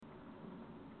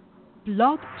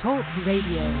Blog Talk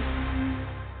Radio.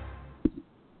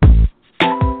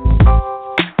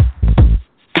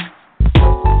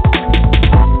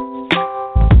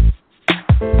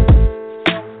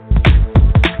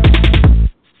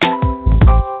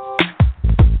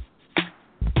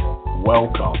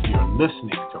 Welcome. You're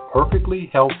listening to Perfectly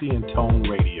Healthy and Tone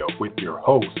Radio with your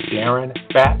host, Darren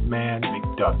Fat Man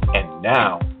McDuffie. And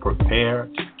now, prepare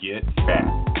to get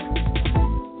fat.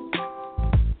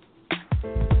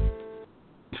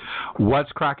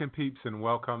 What's cracking, peeps, and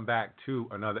welcome back to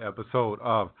another episode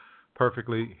of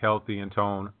Perfectly Healthy and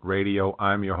Tone Radio.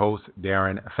 I'm your host,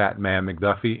 Darren Fat Man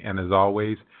McDuffie, and as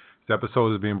always, this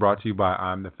episode is being brought to you by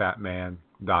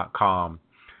I'mTheFatMan.com.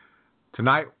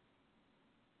 Tonight,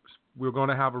 we're going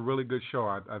to have a really good show.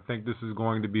 I think this is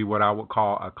going to be what I would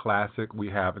call a classic.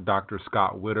 We have Dr.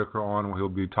 Scott Whitaker on, where he'll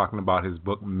be talking about his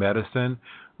book, MediSin.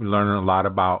 We're learning a lot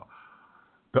about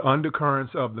the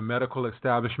undercurrents of the medical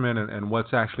establishment and what's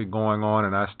actually going on.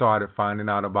 And I started finding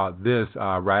out about this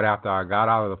right after I got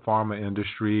out of the pharma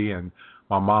industry and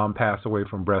my mom passed away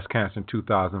from breast cancer in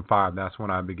 2005. That's when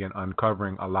I began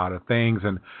uncovering a lot of things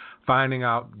and finding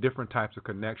out different types of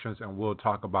connections, and we'll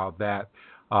talk about that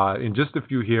in just a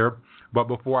few here. But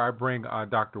before I bring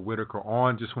Dr. Whitaker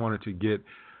on, just wanted to get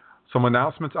some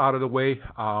announcements out of the way.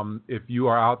 If you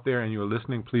are out there and you're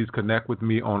listening, please connect with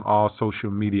me on all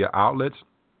social media outlets.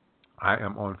 I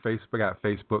am on Facebook at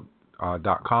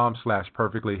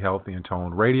facebook.com/perfectly healthy and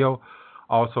tone radio.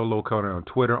 Also located on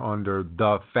Twitter under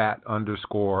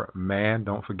 @_man.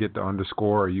 Don't forget the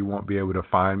underscore or you won't be able to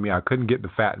find me. I couldn't get the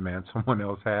Fat Man. Someone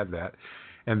else had that.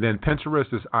 And then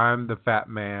Pinterest is I'm the Fat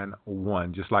Man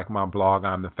 1. Just like my blog,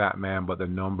 I'm the Fat Man, but the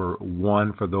number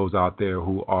 1 for those out there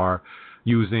who are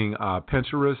using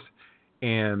Pinterest.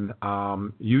 And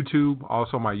YouTube,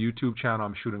 also my YouTube channel,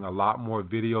 I'm shooting a lot more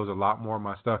videos. A lot more of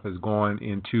my stuff is going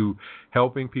into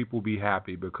helping people be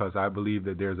happy, because I believe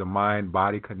that there's a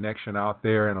mind-body connection out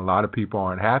there, and a lot of people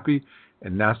aren't happy.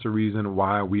 And that's the reason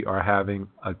why we are having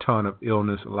a ton of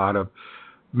illness, a lot of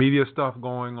media stuff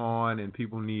going on, and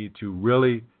people need to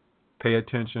really pay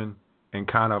attention and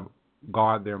kind of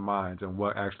guard their minds and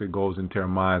what actually goes into their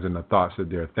minds and the thoughts that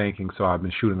they're thinking. So I've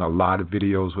been shooting a lot of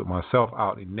videos with myself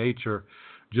out in nature,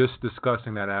 just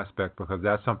discussing that aspect, because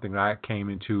that's something that I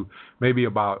came into maybe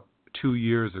about 2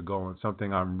 years ago, and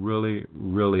something I'm really,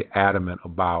 really adamant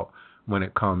about when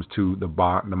it comes to the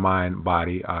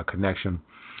mind-body connection.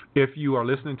 If you are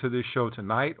listening to this show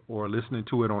tonight or listening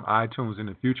to it on iTunes in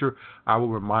the future, I will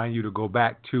remind you to go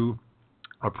back to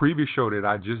a previous show that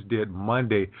I just did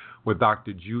Monday with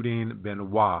Dr. Judine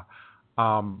Benoit.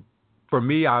 For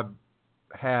me, I've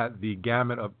had the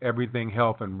gamut of everything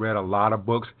health and read a lot of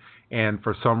books, and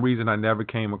for some reason I never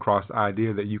came across the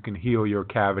idea that you can heal your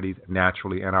cavities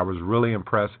naturally. And I was really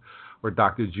impressed with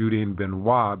Dr. Judine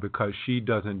Benoit, because she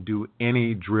doesn't do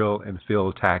any drill and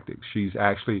fill tactics. She's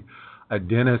actually a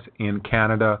dentist in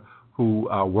Canada who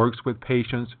works with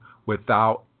patients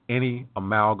without any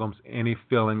amalgams, any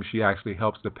fillings. She actually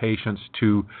helps the patients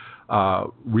to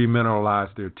remineralize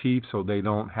their teeth so they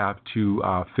don't have to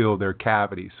fill their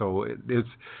cavities. So it's,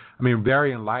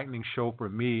 very enlightening show for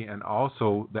me. And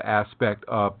also the aspect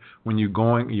of when you're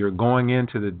going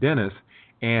into the dentist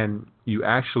and you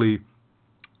actually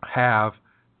have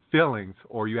fillings,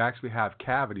 or you actually have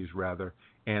cavities rather,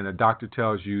 and the doctor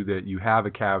tells you that you have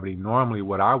a cavity. Normally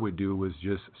what I would do was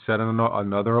just set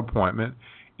another appointment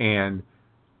and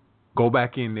go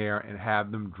back in there and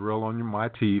have them drill on my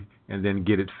teeth and then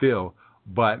get it filled.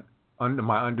 But under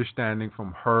my understanding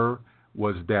from her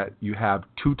was that you have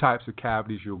 2 types of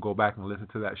cavities. You'll go back and listen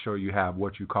to that show. You have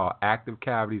what you call active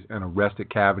cavities and arrested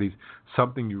cavities,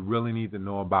 something you really need to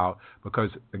know about,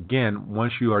 because, again,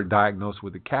 once you are diagnosed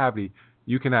with a cavity,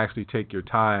 you can actually take your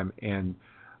time and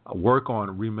work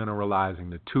on remineralizing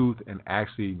the tooth and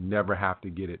actually never have to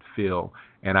get it filled.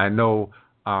 And I know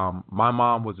my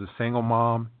mom was a single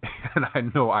mom, and I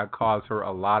know I caused her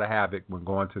a lot of havoc when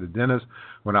going to the dentist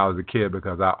when I was a kid,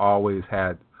 because I always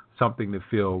had something to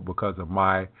fill because of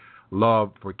my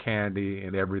love for candy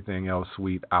and everything else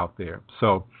sweet out there.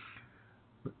 So,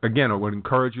 again, I would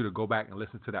encourage you to go back and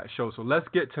listen to that show. So let's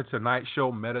get to tonight's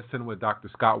show, MediSin with Dr.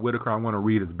 Scott Whitaker. I'm going to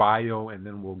read his bio, and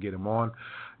then we'll get him on.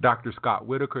 Dr. Scott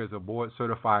Whitaker is a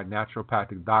board-certified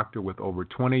naturopathic doctor with over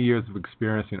 20 years of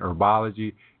experience in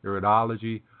herbology,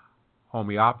 iridology,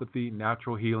 homeopathy,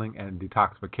 natural healing, and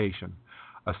detoxification.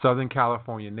 A Southern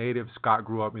California native, Scott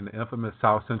grew up in the infamous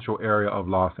South Central area of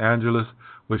Los Angeles.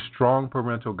 With strong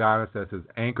parental guidance as his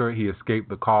anchor, he escaped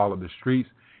the call of the streets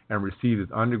and received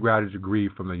his undergraduate degree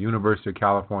from the University of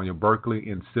California, Berkeley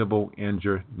in civil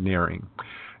engineering.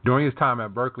 During his time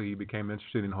at Berkeley, he became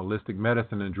interested in holistic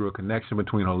medicine and drew a connection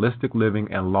between holistic living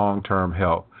and long-term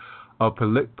health. Of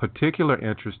particular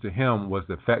interest to him was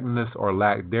the effectiveness or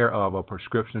lack thereof of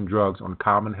prescription drugs on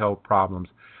common health problems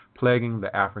plaguing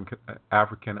the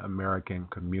African American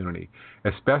community.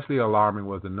 Especially alarming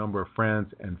was the number of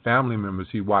friends and family members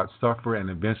he watched suffer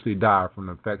and eventually die from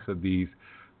the effects of these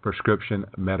prescription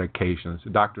medications.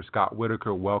 Dr. Scott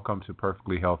Whitaker, welcome to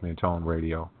Perfectly Healthy and Tone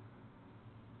Radio.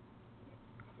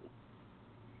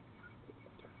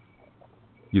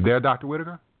 You there, Dr.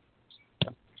 Whitaker?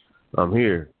 I'm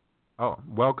here. Oh,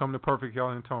 welcome to Perfect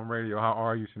Healthy and Tone Radio. How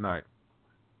are you tonight?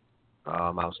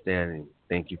 Outstanding.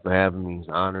 Thank you for having me. It's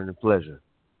an honor and a pleasure.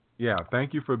 Yeah,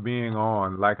 thank you for being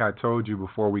on. Like I told you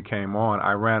before we came on,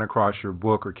 I ran across your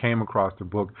book or came across the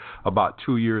book about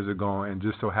 2 years ago, and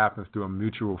just so happens through a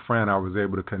mutual friend, I was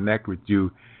able to connect with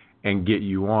you and get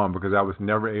you on because I was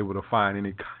never able to find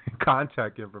any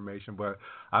contact information, but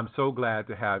I'm so glad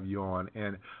to have you on.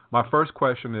 And my first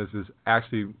question is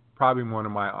actually probably one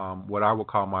of my what I would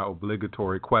call my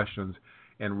obligatory questions.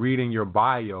 And reading your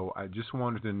bio, I just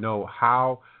wanted to know,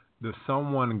 how does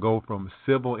someone go from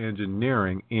civil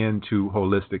engineering into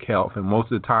holistic health? And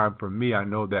most of the time for me, I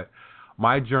know that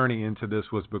my journey into this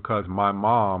was because my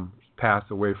mom passed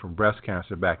away from breast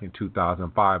cancer back in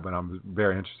 2005, but I'm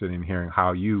very interested in hearing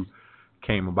how you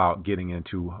came about getting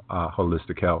into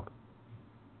holistic health.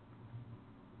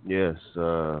 Yes,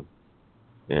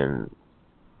 and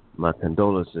my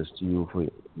condolences to you for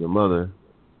your mother.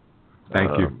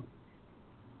 Thank you.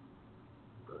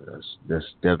 That's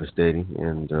devastating,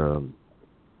 and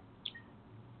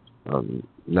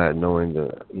not knowing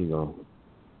the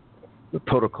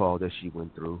protocol that she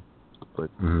went through. But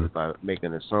if I make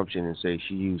an assumption and say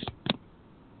she used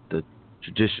the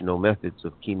traditional methods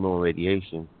of chemo and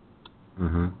radiation,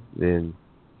 then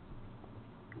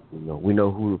we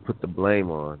know who to put the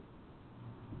blame on,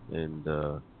 and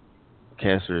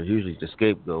cancer is usually the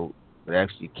scapegoat, but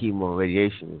actually chemo and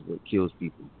radiation is what kills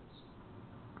people.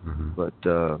 But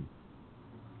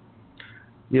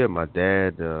my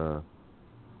dad,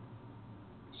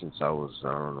 since I was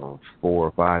 4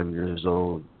 or 5 years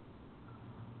old,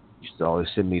 used to always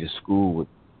send me to school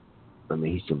he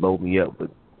used to load me up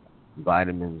with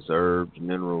vitamins, herbs,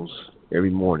 minerals every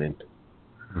morning.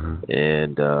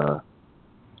 And I'm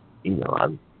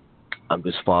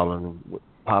just following what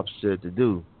Pop said to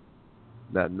do,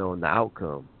 not knowing the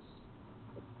outcome.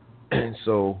 And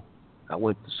so I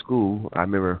went to school. I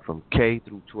remember from K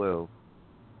through 12,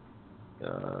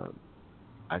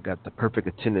 I got the perfect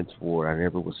attendance for it. I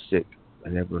never was sick. I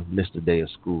never missed a day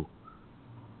of school.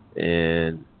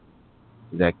 And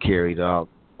that carried out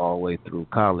all the way through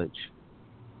college.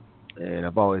 And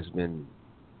I've always been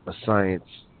a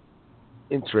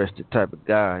science-interested type of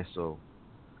guy. So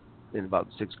in about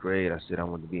the 6th grade, I said I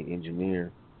wanted to be an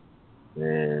engineer.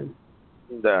 And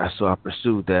so I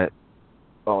pursued that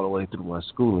all the way through my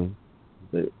schooling.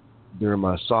 But during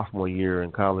my sophomore year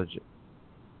in college,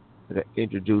 I got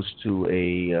introduced to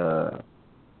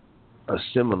a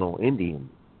Seminole Indian,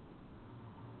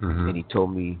 and he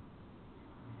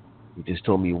just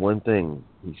told me one thing.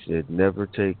 He said, "Never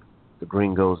take the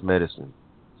gringo's medicine."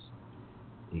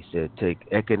 He said, "Take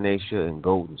echinacea and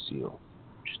golden seal,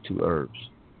 which is 2 herbs."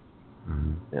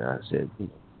 And I said,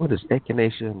 "What is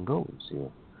echinacea and golden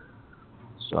seal?"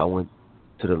 So I went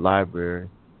to the library,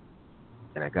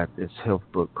 and I got this health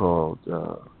book called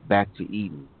Back to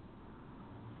Eden.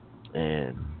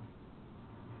 And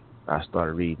I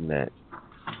started reading that.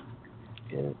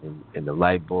 And the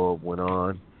light bulb went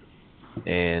on.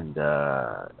 And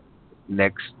my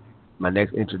next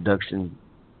introduction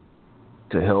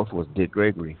to health was Dick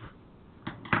Gregory.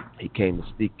 He came to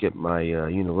speak at my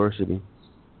university.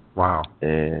 Wow.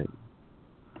 And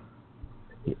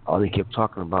all he kept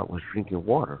talking about was drinking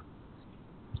water.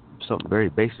 Something very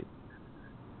basic.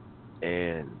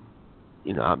 And,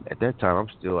 at that time, I'm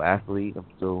still an athlete. I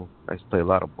used to play a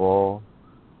lot of ball.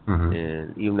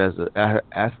 And even as an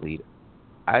athlete,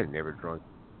 I had never drunk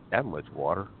that much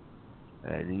water.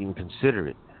 I didn't even consider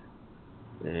it.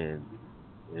 And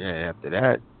after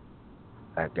that,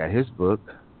 I got his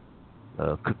book,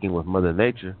 Cooking with Mother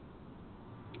Nature.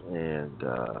 And,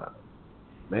 I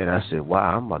said,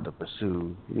 wow, I'm about to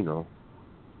pursue,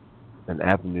 an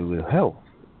avenue of health.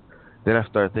 Then I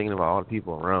started thinking about all the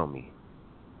people around me,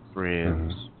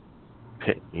 friends,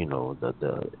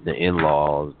 the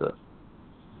in-laws, the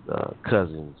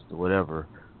cousins, whatever,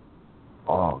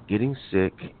 all getting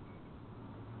sick,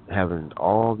 having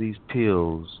all these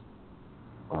pills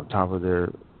on top of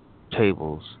their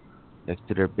tables next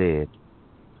to their bed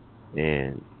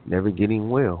and never getting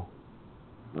well.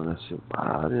 And I said,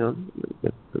 wow,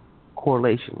 the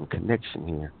correlation and connection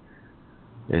here.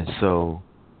 And so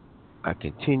I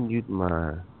continued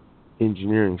my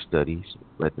engineering studies,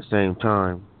 but at the same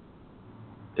time,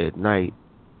 at night,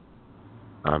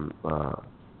 I'm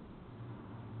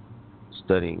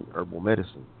studying herbal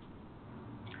medicine.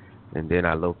 And then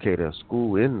I located a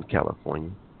school in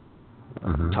California,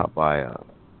 taught by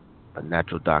a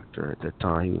natural doctor. At that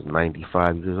time, he was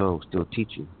 95 years old, still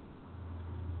teaching.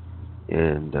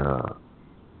 And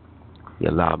he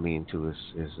allowed me into his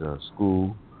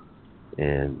school,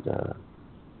 and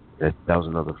that was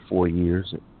another 4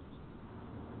 years.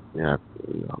 And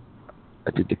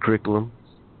I did the curriculum,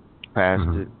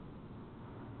 passed it,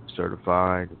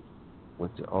 certified,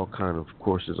 went to all kind of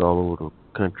courses all over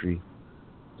the country,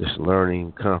 just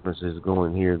learning, conferences,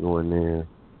 going here, going there,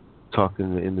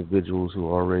 talking to individuals who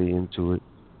are already into it.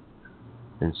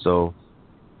 And so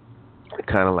I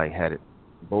kind of like had it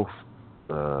both,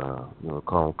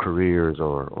 call them careers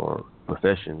or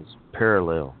professions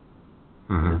parallel.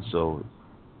 And so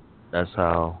that's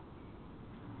how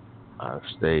I've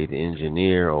stayed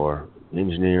engineer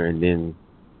and then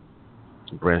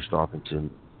branched off into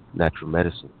natural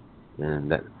medicine.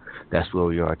 And that's where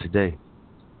we are today.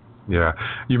 Yeah.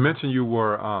 You mentioned you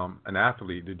were an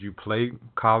athlete. Did you play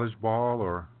college ball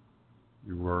or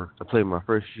you were? I played my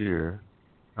first year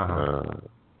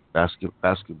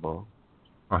basketball.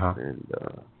 And,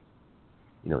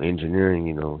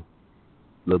 engineering, a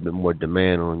little bit more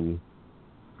demand on you.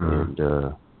 And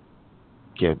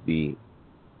can't be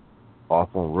off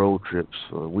on road trips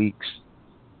for weeks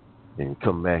and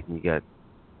come back and you got,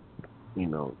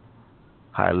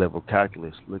 high level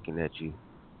calculus looking at you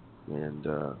and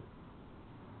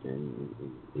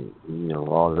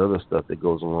all the other stuff that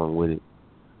goes along with it.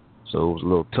 So it was a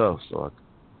little tough. So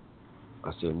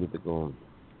I said, I need to go on.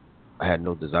 I had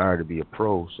no desire to be a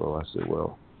pro, so I said,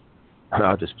 well,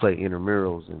 I'll just play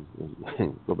intramurals and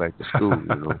go back to school,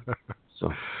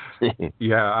 So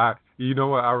yeah, you know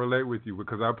what, I relate with you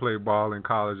because I played ball in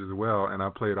college as well, and I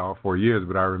played all 4 years.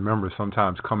 But I remember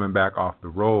sometimes coming back off the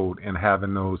road and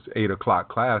having those 8:00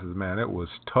 classes. Man, it was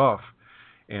tough.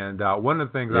 And one of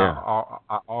the things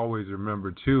I always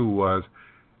remember too was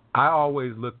I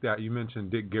always looked at. You mentioned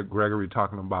Dick Gregory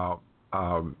talking about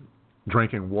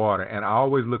drinking water, and I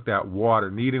always looked at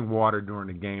needing water during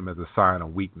the game as a sign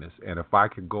of weakness. And if I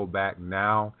could go back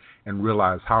now and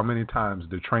realize how many times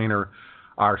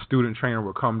our student trainer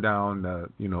would come down the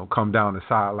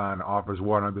sideline and offers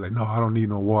water, and I'd be like, no, I don't need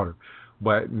no water.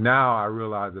 But now I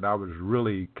realize that I was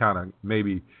really kind of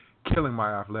maybe killing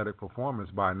my athletic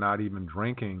performance by not even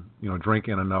drinking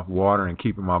enough water and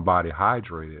keeping my body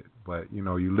hydrated. But you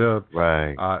live,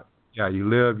 right? You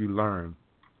live, you learn.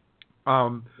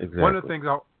 Exactly. One of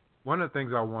the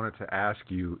things I wanted to ask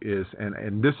you is,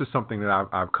 and this is something that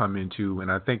I've come into,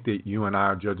 and I think that you and I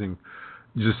are judging,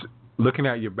 just looking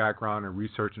at your background and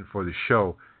researching for the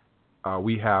show,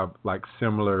 we have like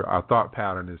similar. Our thought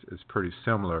pattern is pretty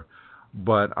similar.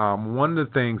 But one of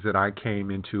the things that I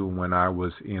came into when I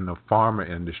was in the pharma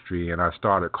industry and I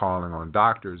started calling on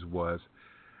doctors was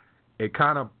it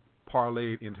kind of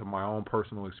parlayed into my own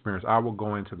personal experience. I would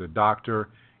go into the doctor,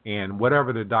 and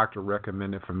whatever the doctor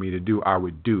recommended for me to do, I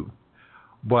would do.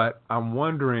 But I'm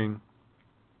wondering,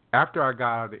 after I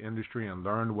got out of the industry and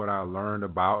learned what I learned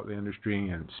about the industry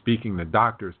and speaking to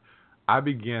doctors, I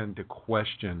began to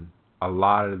question a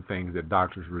lot of the things that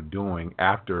doctors were doing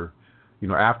after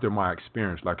my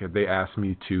experience. Like if they asked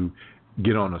me to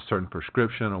get on a certain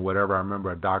prescription or whatever. I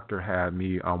remember a doctor had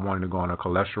me wanting to go on a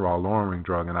cholesterol lowering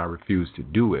drug, and I refused to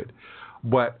do it.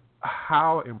 But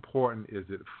how important is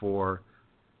it for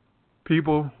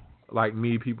people like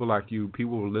me, people like you,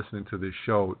 people who are listening to this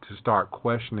show to start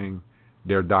questioning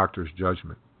their doctor's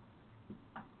judgment?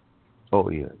 Oh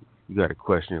yeah, you got to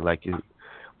question it like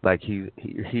he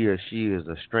or she is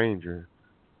a stranger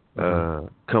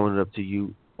coming up to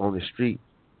you on the street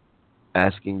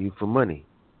asking you for money.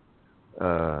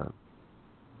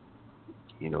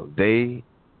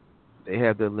 They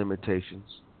have their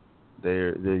limitations.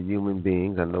 They're human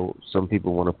beings. I know some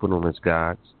people want to put them as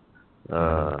gods,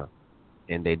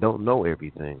 and they don't know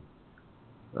everything.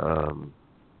 And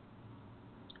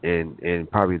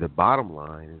probably the bottom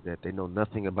line is that they know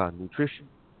nothing about nutrition.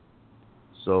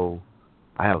 So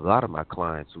I have a lot of my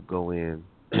clients who go in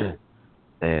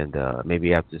and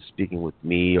maybe after speaking with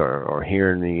me or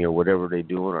hearing me or whatever they're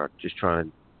doing, or just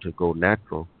trying to go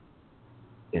natural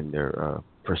in their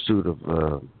pursuit of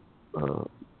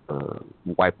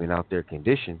wiping out their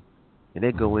condition, and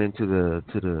they go into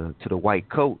the white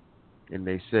coat and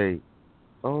they say,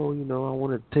 oh, I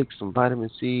want to take some vitamin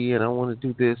C and I want to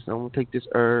do this and I want to take this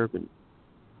herb, and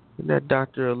And that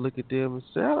doctor will look at them and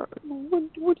say,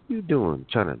 "What are you doing?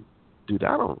 Trying to do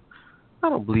that? I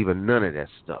don't believe in none of that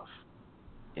stuff."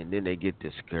 And then they get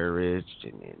discouraged,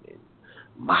 and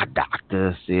my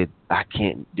doctor said I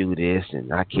can't do this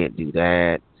and I can't do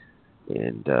that,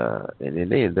 and then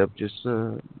they end up just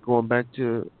going back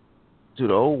to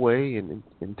the old way and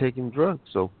taking drugs.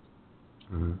 So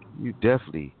you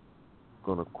definitely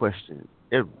gonna question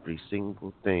every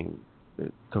single thing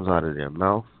that comes out of their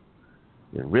mouth.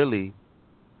 And really,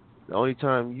 the only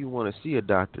time you want to see a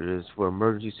doctor is for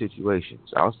emergency situations.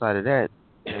 Outside of that,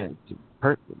 in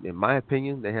my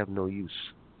opinion, they have no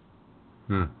use.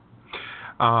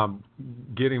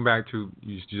 Getting back to,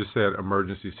 you just said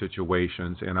emergency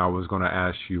situations, and I was going to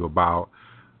ask you about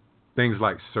things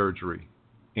like surgery,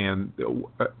 and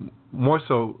more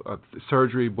so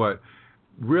surgery, but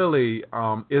really,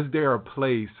 is there a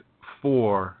place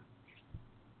for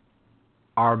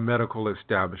our medical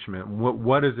establishment?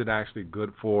 What is it actually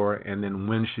good for, and then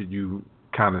when should you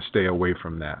kind of stay away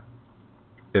from that,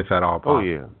 if at all possible? Oh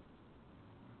yeah,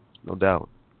 no doubt.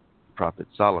 Prophet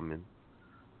Solomon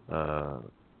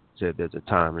said there's a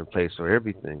time and place for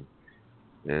everything,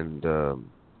 and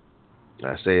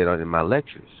I say it in my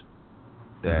lectures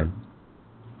that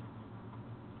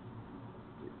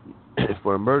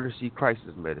for emergency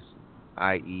crisis medicine,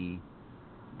 i.e.,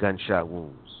 gunshot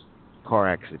wounds, car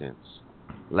accidents,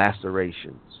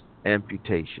 lacerations,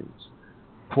 amputations,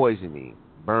 poisoning,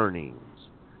 burnings,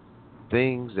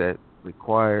 things that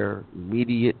require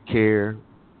immediate care,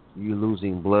 you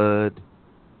losing blood,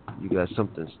 you got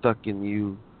something stuck in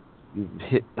you, you've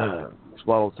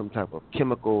swallowed some type of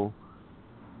chemical.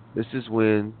 This is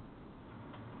when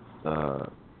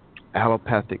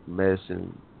allopathic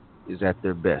medicine is at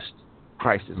their best,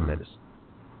 crisis medicine.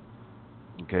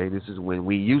 Okay, this is when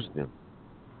we use them.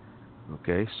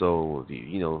 Okay, so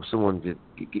if someone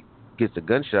gets a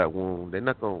gunshot wound, they're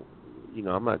not going,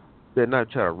 they're not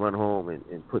trying to run home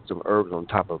and put some herbs on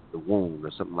top of the wound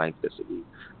or something like this,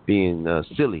 being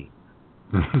silly.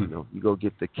 You go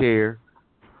get the care,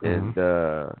 and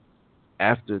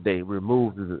after they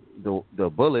remove the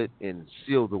bullet and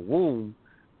seal the wound,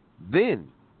 then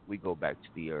we go back to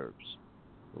the herbs.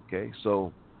 Okay,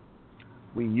 so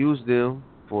we use them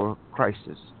for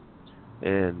crisis,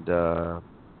 and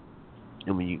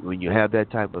when you have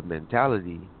that type of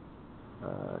mentality,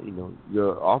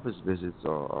 your office visits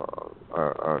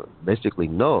are basically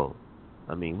null.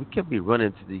 I mean, we can't be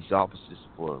running to these offices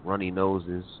for runny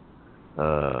noses,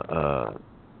 high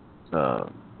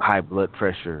blood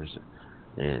pressures,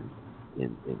 and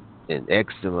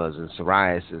eczemas and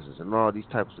psoriasis and all these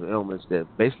types of ailments that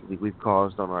basically we've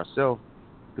caused on ourselves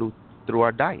through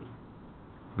our diet.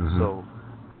 So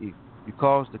you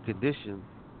cause the condition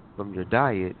from your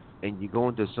diet, and you go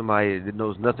into somebody that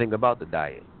knows nothing about the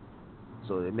diet.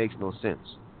 So it makes no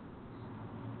sense.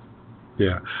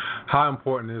 Yeah. How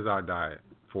important is our diet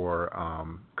for,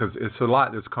 because it's a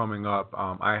lot that's coming up.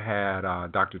 I had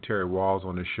Dr. Terry Walls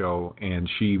on the show, and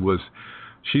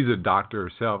she's a doctor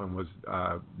herself and was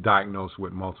diagnosed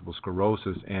with multiple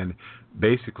sclerosis, and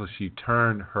basically she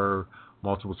turned her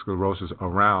multiple sclerosis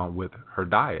around with her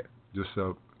diet, just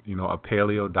a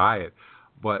paleo diet.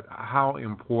 But how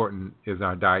important is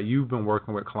our diet? You've been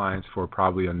working with clients for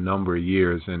probably a number of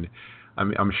years, and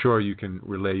I'm sure you can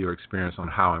relay your experience on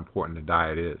how important the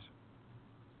diet is.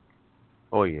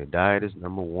 Oh yeah, diet is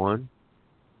number one.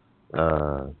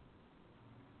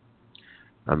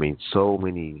 So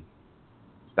many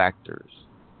factors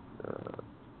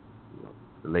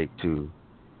relate to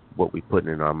what we put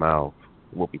in our mouth,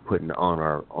 what we put on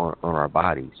our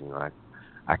bodies.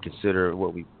 I consider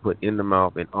what we put in the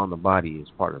mouth and on the body as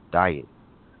part of diet,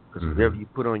 because whatever you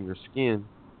put on your skin,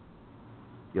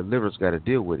 your liver's got to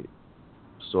deal with it.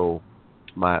 So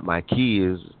my key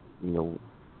is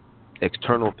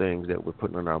external things that we're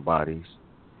putting on our bodies,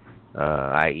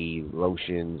 i.e.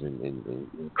 lotions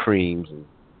and creams and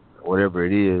whatever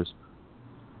it is.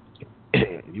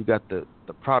 If you got the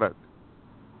product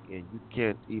and you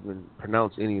can't even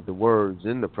pronounce any of the words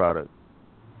in the product,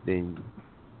 then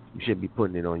you should be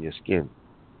putting it on your skin.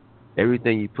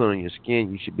 Everything you put on your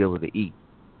skin, you should be able to eat.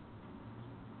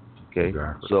 Okay?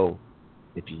 Exactly. So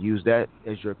if you use that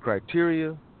as your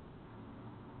criteria,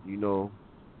 you know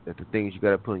that the things you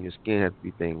got to put on your skin have to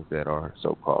be things that are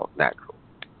so-called natural.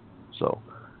 So,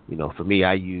 for me,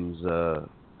 I use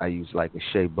like a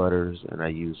shea butters, and I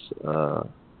use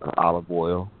olive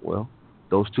oil. Well,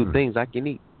 those two things I can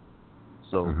eat.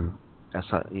 So that's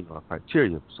how a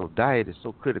criteria. So diet is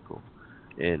so critical,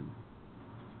 and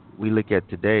we look at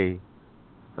today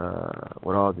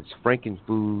with all these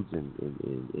frankenfoods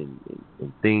and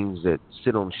things that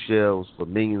sit on shelves for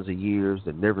millions of years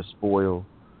that never spoil.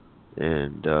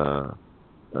 And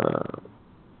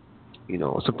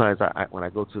sometimes I when I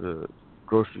go to the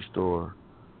grocery store,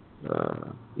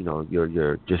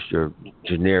 your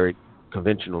generic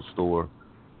conventional store,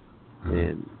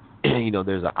 and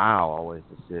there's an aisle always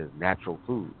that says natural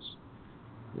foods,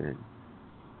 and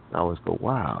I always go,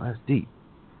 wow, that's deep.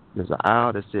 There's an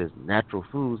aisle that says natural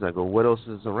foods. I go, what else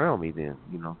is around me then?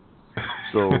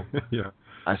 So yeah.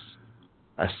 I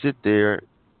sit there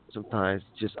sometimes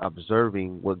just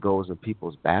observing what goes in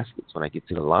people's baskets. When I get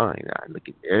to the line, I look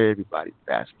at everybody's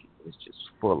basket. It's just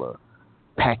full of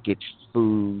packaged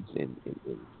foods and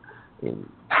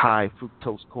high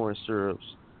fructose corn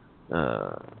syrups,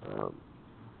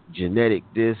 genetic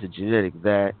this and genetic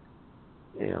that.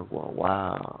 And I'm going,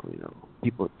 wow,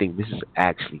 people think this is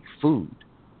actually food.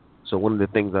 So one of the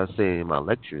things I say in my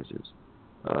lectures is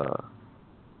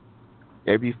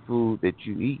every food that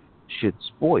you eat should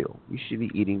spoil. You should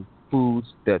be eating foods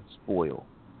that spoil.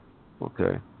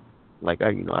 Okay? Like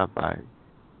I buy,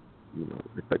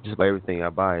 just about everything I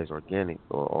buy is organic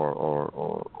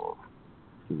or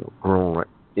grown right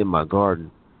in my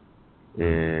garden.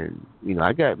 And,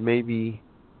 I got maybe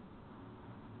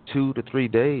 2 to 3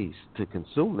 days to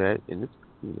consume that, and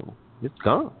it's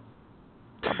gone.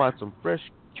 I bought some fresh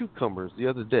cucumbers the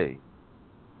other day.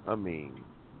 I mean,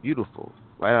 beautiful,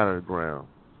 right out of the ground.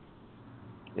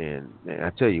 And I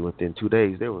tell you, within 2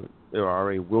 days, they were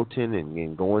already wilting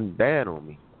and going bad on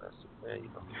me. I said,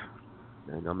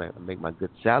 man, and I make my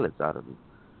good salads out of it.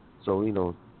 So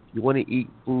you want to eat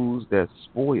foods that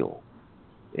spoil,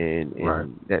 and right.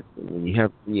 that when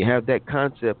you have that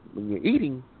concept when you're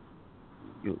eating,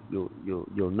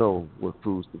 you'll know what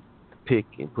foods to pick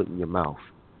and put in your mouth.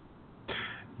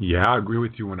 Yeah, I agree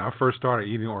with you. When I first started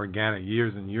eating organic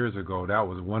years and years ago, that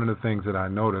was one of the things that I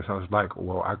noticed. I was like,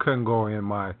 well, I couldn't go in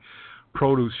my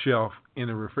produce shelf in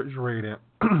the refrigerator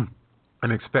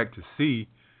and expect to see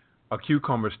a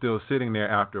cucumber still sitting there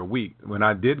after a week. When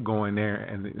I did go in there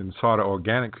and saw the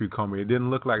organic cucumber, it didn't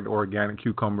look like the organic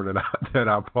cucumber that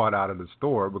I bought out of the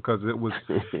store, because it was,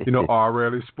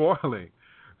 already spoiling.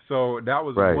 So that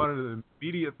was right. one of the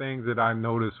immediate things that I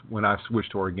noticed when I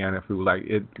switched to organic food. Like,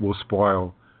 it will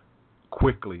spoil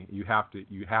quickly. You have to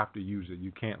use it.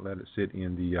 You can't let it sit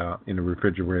in the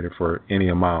refrigerator for any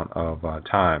amount of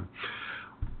time.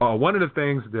 One of the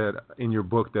things that in your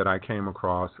book that I came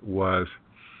across was,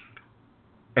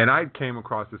 and I came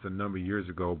across this a number of years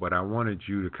ago, but I wanted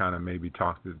you to kind of maybe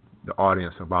talk to the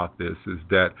audience about this, is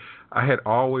that I had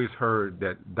always heard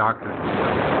that doctors...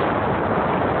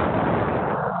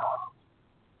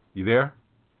 You there?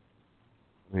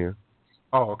 Yeah.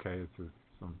 Oh, okay.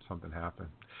 Something happened.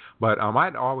 But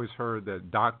I'd always heard that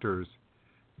doctors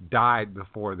died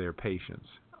before their patients.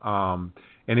 And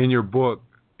in your book,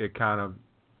 it kind of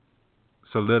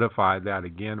solidified that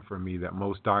again for me, that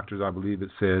most doctors, I believe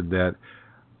it said that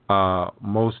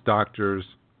most doctors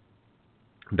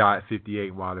die at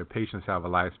 58 while their patients have a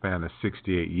lifespan of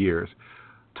 68 years.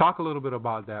 Talk a little bit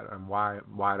about that and why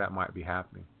that might be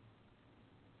happening.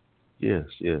 Yes.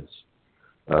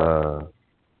 The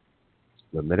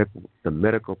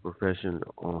medical profession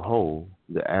on whole,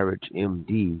 the average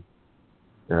MD,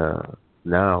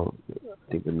 now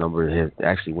I think the number has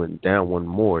actually went down one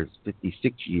more. It's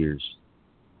 56 years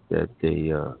that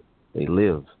they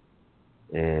live,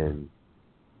 and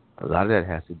a lot of that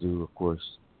has to do, of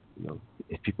course,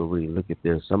 if people really look at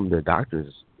some of their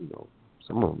doctors,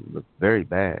 some of them look very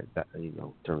bad,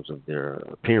 in terms of their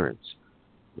appearance.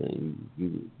 And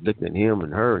you look at him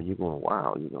and her, and you're going,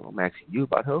 wow, I'm asking you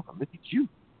about health. I'm looking at you,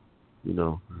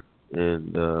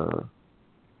 and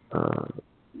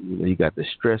you got the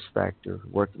stress factor.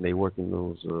 They working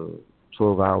those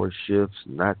 12-hour shifts,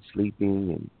 not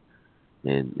sleeping,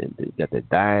 and they got the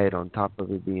diet on top of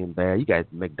it being bad. You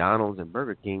got McDonald's and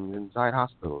Burger King inside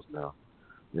hospitals now,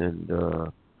 and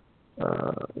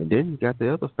then you got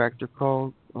the other factor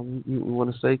called you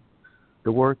want to say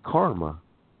the word karma.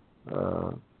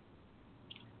 A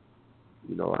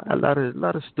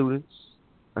lot of students.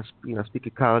 I speak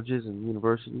at colleges and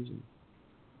universities,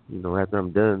 and after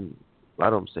I'm done, a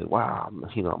lot of them say, "Wow, I'm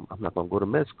not going to go to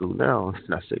med school now."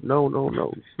 And I say, "No."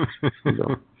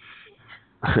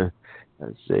 I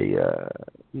say,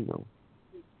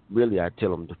 really, I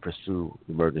tell them to pursue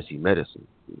emergency medicine.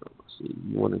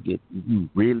 You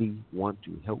really want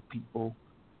to help people,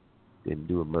 then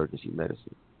do emergency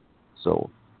medicine. So,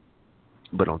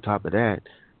 but on top of that,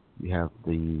 you have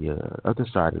the other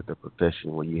side of the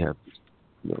profession where you have,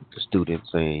 the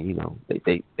students saying,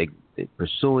 they're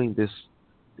pursuing this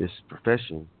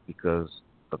profession because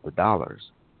of the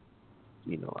dollars.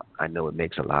 I know it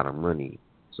makes a lot of money,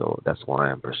 so that's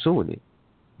why I'm pursuing it.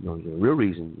 The real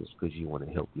reason is because you want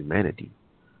to help humanity,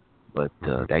 but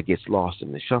that gets lost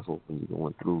in the shuffle when you're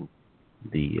going through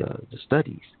the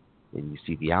studies and you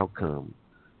see the outcome.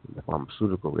 And the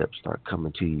pharmaceutical reps start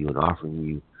coming to you and offering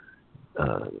you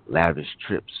lavish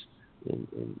trips and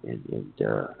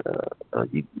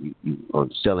you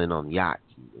on selling on yachts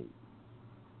and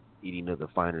eating other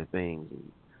finer things.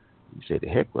 And you say, the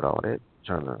heck with all that,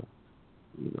 trying to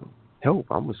help.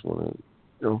 I just want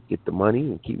to get the money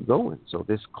and keep going. So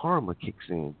this karma kicks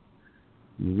in.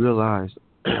 You realize,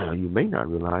 you may not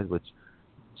realize, but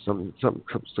some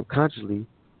subconsciously,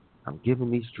 I'm giving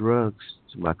these drugs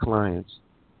to my clients,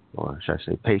 or should I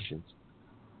say patients,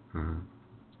 and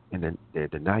then they're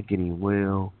not getting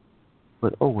well.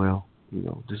 But oh well,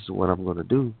 this is what I'm going to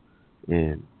do,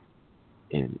 and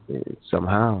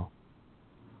somehow,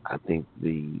 I think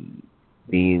the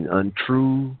being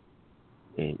untrue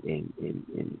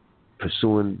and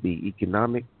pursuing the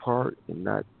economic part and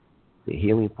not the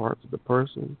healing part of the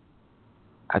person,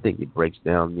 I think it breaks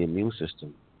down the immune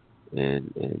system,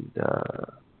 and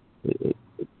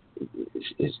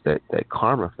it's that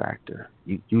karma factor.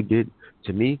 You did,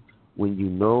 to me, when you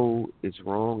know it's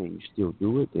wrong and you still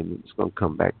do it, then it's going to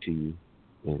come back to you.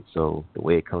 And so the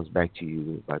way it comes back to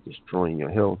you is by destroying your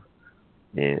health,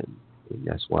 and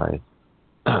that's why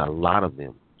a lot of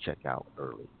them check out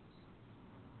early.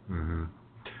 Mm-hmm.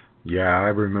 Yeah, I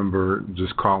remember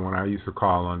when I used to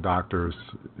call on doctors,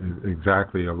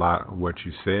 exactly a lot of what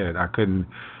you said. I couldn't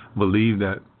believe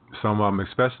that some of them,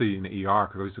 especially in the ER,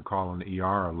 because I used to call on the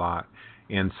ER a lot,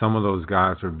 and some of those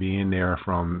guys were being there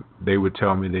they would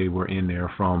tell me they were in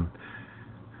there from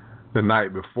the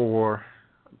night before,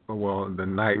 the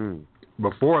night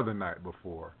before the night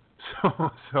before.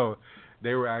 So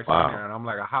they were actually there, and I'm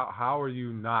like, how are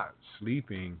you not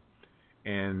sleeping?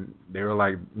 And they were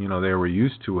like, they were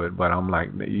used to it, but I'm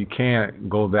like, you can't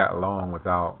go that long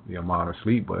without the amount of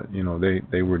sleep, but,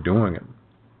 they were doing it.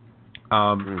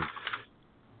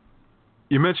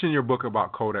 You mentioned your book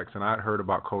about Codex, and I'd heard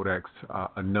about Codex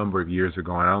a number of years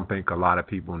ago, and I don't think a lot of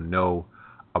people know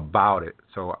about it.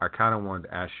 So I kind of wanted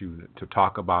to ask you to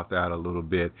talk about that a little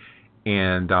bit.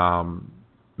 And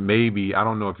maybe, I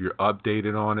don't know if you're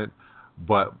updated on it,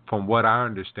 but from what I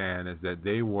understand is that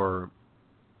they were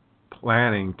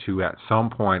planning to, at some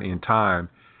point in time,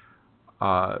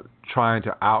 trying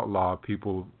to outlaw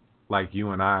people like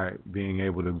you and I being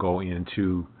able to go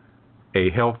into a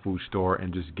health food store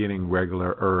and just getting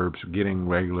regular herbs, getting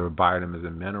regular vitamins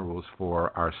and minerals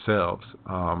for ourselves.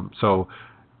 So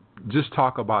just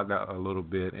talk about that a little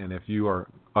bit, and if you are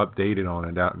updated on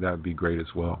it, that would be great as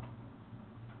well.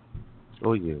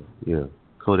 Oh, yeah.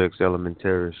 Codex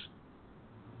Alimentaris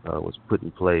was put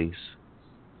in place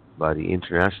by the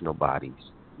international bodies.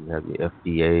 You have the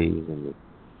FDAs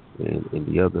and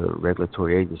the other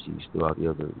regulatory agencies throughout the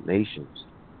other nations,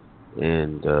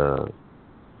 and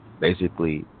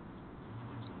basically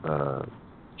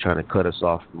trying to cut us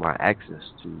off from our access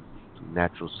to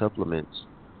natural supplements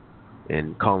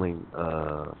and calling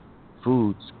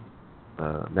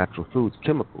natural foods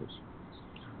chemicals.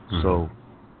 Mm-hmm. So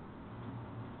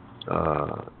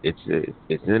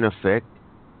it's in effect.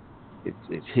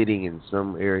 It's hitting in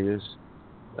some areas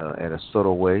at a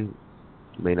subtle way.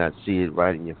 You may not see it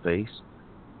right in your face,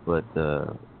 but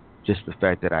just the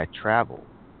fact that I travel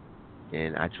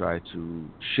and I try to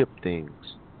ship things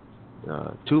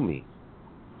to me,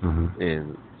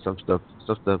 and some stuff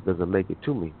doesn't make it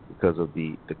to me because of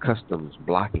the customs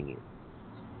blocking it.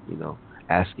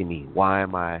 Asking me why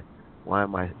am I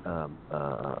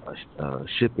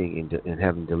shipping and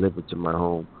having delivered to my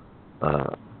home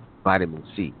vitamin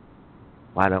C.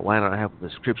 Why don't I have a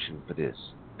prescription for this?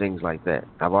 Things like that.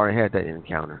 I've already had that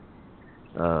encounter.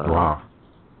 Wow.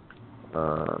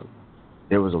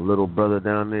 There was a little brother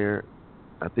down there,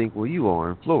 I think where you are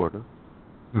in Florida,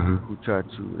 who tried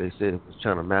to, they said was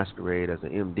trying to masquerade as an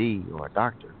MD or a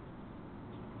doctor.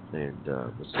 And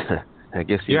I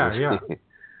guess he was. Yeah.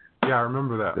 Yeah, I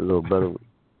remember that. The little brother.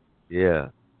 Yeah.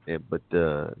 But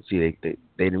see, they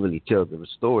didn't really tell the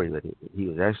story that he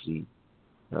was actually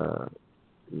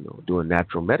doing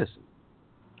natural medicine.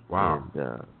 Wow. And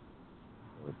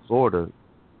in Florida,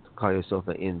 to call yourself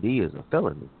an ND is a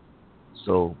felony.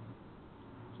 So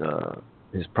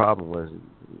his problem was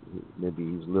maybe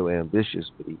he was a little ambitious,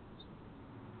 but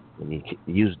when he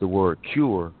used the word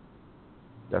cure,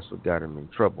 that's what got him in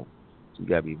trouble. So you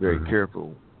got to be very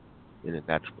careful in a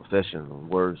natural profession on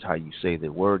words, how you say the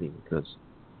wording, because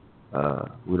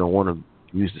we don't want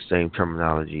to use the same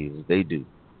terminology as they do.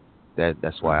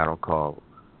 That's why I don't call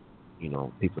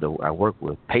people that I work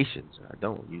with, patients. I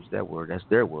don't use that word. That's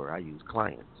their word. I use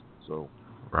clients. So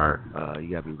Right.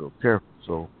 you gotta be real careful.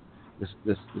 So this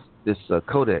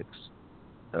codex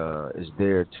is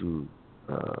there to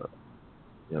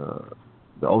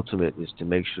the ultimate is to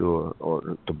make sure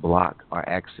or to block our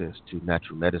access to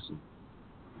natural medicine.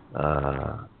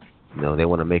 They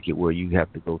want to make it where you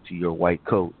have to go to your white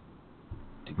coat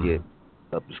to get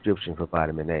a prescription for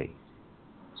vitamin A.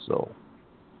 So,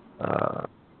 I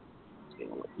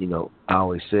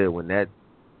always said when that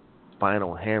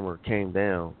final hammer came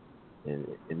down and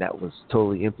that was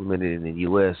totally implemented in the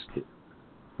U.S.,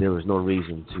 there was no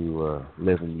reason to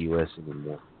live in the U.S.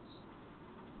 anymore.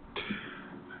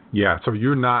 Yeah, so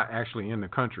you're not actually in the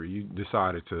country. You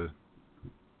decided to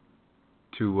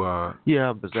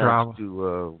besides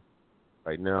travel.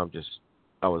 Right now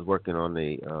I was working on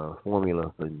a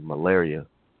formula for malaria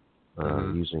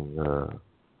using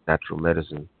natural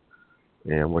medicine,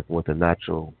 and I'm working with a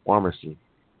natural pharmacy,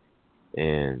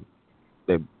 and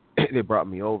they brought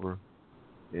me over,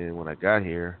 and when I got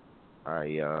here,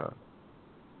 I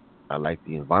liked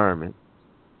the environment,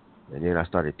 and then I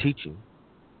started teaching,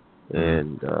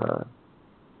 and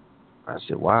I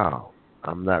said, wow,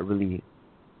 I'm not really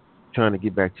trying to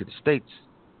get back to the States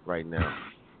right now.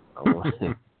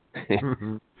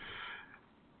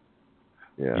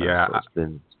 Yeah. So it's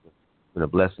been a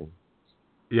blessing.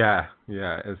 Yeah,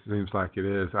 it seems like it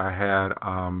is. I had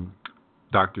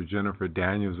Dr. Jennifer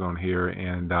Daniels on here,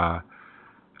 and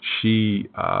she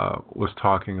was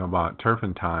talking about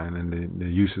turpentine and the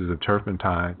uses of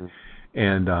turpentine.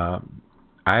 And I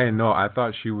didn't know. I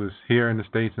thought she was here in the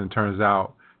States, and it turns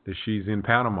out that she's in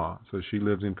Panama. So she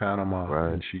lives in Panama,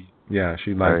 right. and she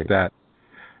likes that.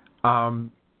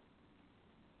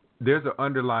 There's an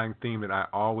underlying theme that I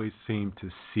always seem to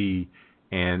see,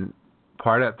 and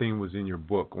part of that theme was in your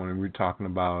book when we were talking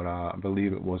about, I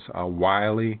believe it was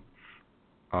Harvey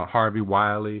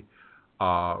Wiley,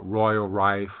 Royal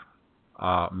Rife,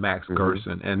 Max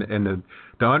Gerson. And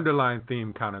the underlying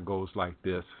theme kind of goes like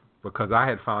this, because I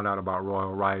had found out about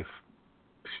Royal Rife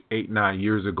 8-9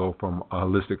 years ago from a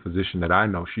holistic physician that I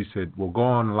know. She said, well, go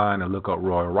online and look up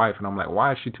Royal Rife. And I'm like,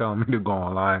 why is she telling me to go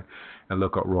online and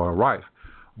look up Royal Rife?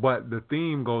 But the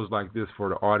theme goes like this for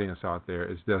the audience out there.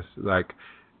 It's just like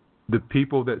the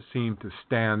people that seem to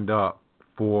stand up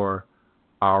for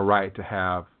our right to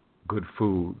have good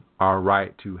food, our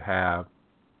right to have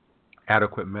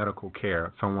adequate medical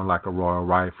care. Someone like a Royal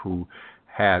Rife who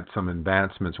had some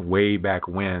advancements way back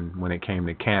when it came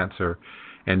to cancer,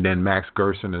 and then Max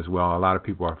Gerson as well. A lot of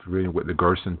people are familiar with the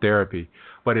Gerson therapy,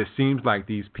 but it seems like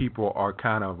these people are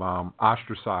kind of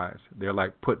ostracized. They're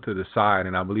like put to the side,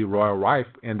 and I believe Royal Rife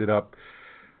ended up,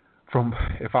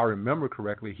 if I remember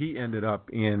correctly, he ended up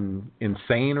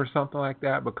insane or something like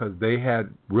that, because they had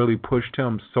really pushed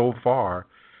him so far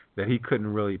that he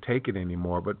couldn't really take it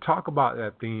anymore. But talk about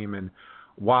that theme and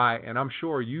why, and I'm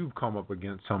sure you've come up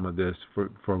against some of this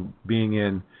from being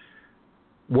in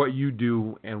what you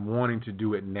do and wanting to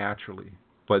do it naturally.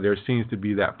 But there seems to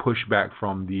be that pushback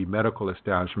from the medical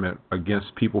establishment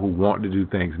against people who want to do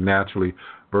things naturally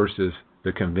versus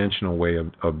the conventional way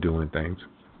of doing things.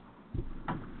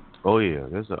 Oh, yeah.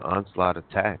 There's an onslaught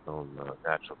attack on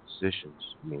natural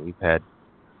physicians. I mean, we've had,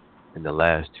 in the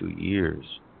last 2 years,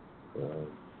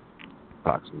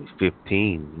 approximately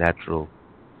 15 natural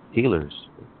healers,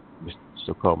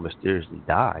 so-called mysteriously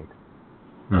died.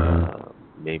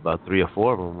 Maybe about 3 or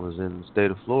 4 of them was in the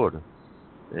state of Florida.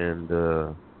 And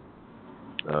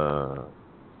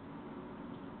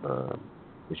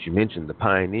as you mentioned, the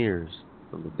pioneers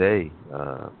from the day,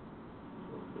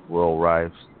 Royal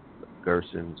Rifes,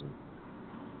 Gersons, and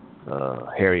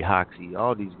Harry Hoxie,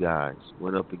 all these guys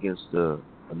went up against the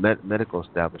medical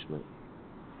establishment,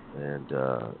 and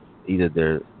either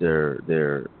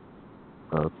their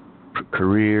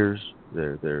careers,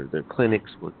 their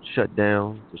clinics were shut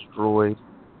down, destroyed.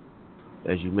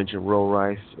 As you mentioned, Royal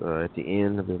Rife at the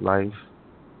end of his life,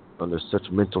 under such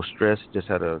mental stress, just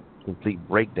had a complete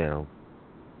breakdown.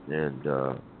 And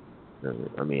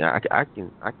I mean, I can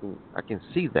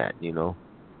see that. You know,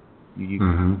 you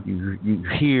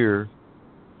hear,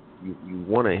 you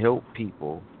want to help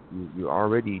people. You're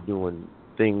already doing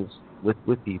things with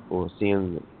people,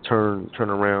 seeing them turn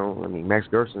around. I mean, Max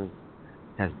Gerson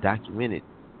has documented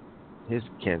his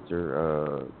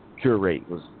cancer cure rate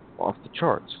was off the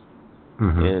charts.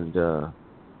 And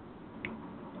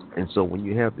so when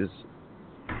you have this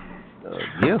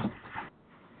gift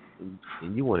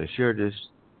and you want to share this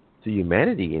to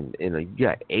humanity, and you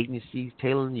got agencies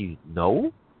telling you,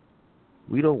 no,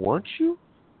 we don't want you.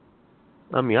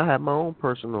 I mean, I have my own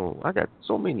I got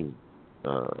so many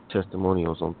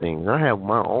testimonials on things. I have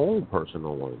my own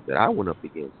personal ones that I went up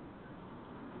against.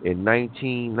 In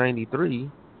 1993,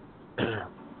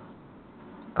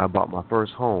 I bought my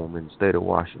first home in the state of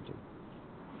Washington,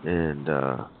 and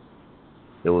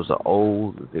it was an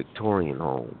old Victorian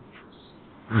home.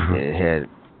 Mm-hmm. And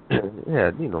it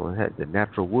had the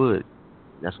natural wood.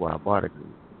 That's why I bought it.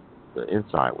 The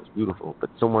inside was beautiful, but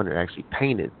someone had actually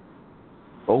painted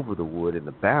over the wood in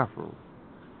the bathroom.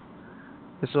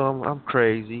 And so I'm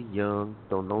crazy, young,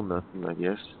 don't know nothing, I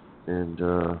guess. And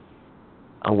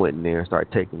I went in there and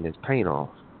started taking this paint off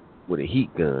with a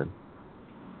heat gun.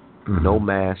 Mm-hmm. No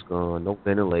mask on, no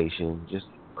ventilation, just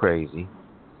crazy.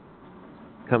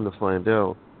 Come to find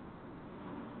out,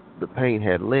 the paint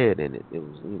had lead in it. It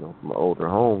was, from an older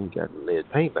home, got lead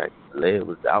paint back. Lead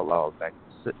was outlawed back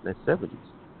in the 70s.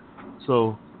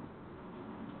 So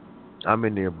I'm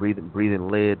in there breathing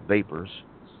lead vapors.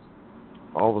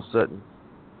 All of a sudden,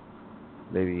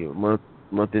 maybe a month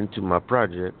into my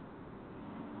project,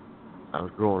 I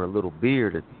was growing a little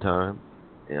beard at the time,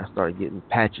 and I started getting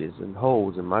patches and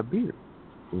holes in my beard,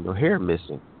 hair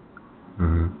missing.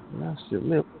 Mm-hmm. And I said,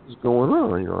 man, what's going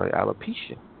on? Like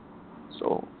alopecia.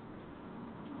 So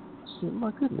I said,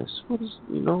 my goodness,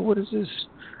 what is this?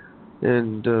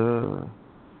 And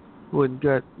went and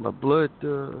got my blood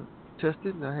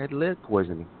tested, and I had lead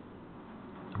poisoning.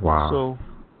 Wow. So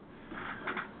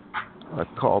I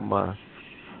called my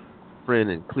friend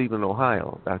in Cleveland,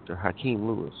 Ohio, Dr. Hakeem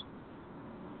Lewis,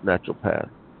 naturopath.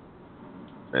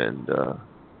 And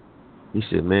he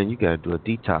said, man, you got to do a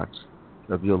detox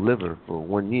of your liver for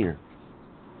 1 year.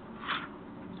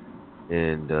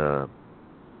 And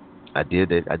I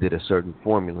did it. I did a certain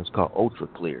formula. It's called Ultra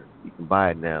Clear. You can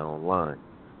buy it now online.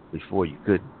 Before you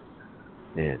couldn't.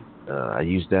 And I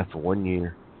used that for 1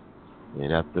 year.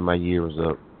 And after my year was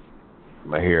up,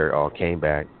 my hair all came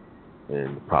back,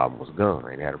 and the problem was gone.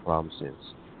 I ain't had a problem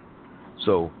since.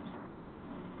 So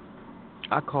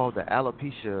I called the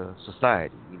Alopecia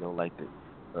Society, like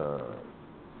the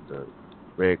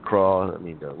Red Cross,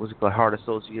 what's it called, Heart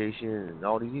Association, and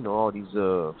all these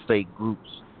fake groups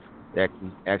that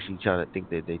actually trying to think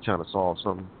that they're trying to solve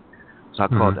something. So I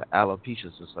called the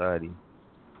Alopecia Society.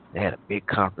 They had a big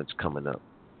conference coming up,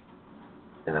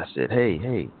 and I said,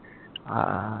 hey,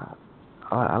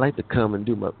 I like to come and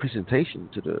do my presentation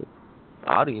to the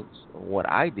audience on what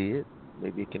I did.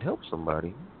 Maybe it can help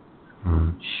somebody.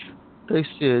 Mm-hmm. They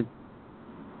said,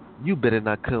 you better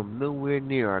not come nowhere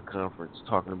near our conference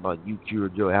talking about you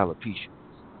cured your alopecia.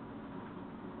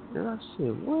 And I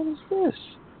said, what is this?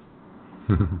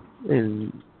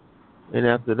 and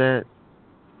after that,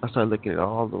 I started looking at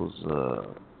all those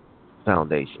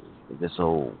foundations. This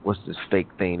whole, what's this fake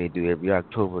thing they do every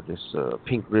October, this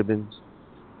pink ribbons,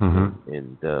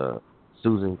 and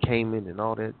Susan Kamen and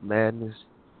all that madness.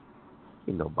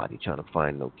 Ain't nobody trying to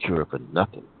find no cure for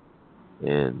nothing.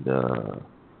 And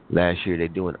last year they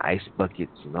doing ice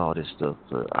buckets and all this stuff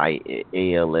for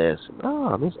ALS.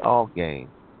 And, it's all game.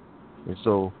 And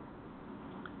so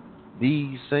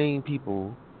these same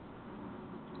people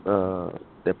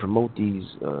that promote these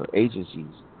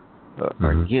agencies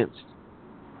are against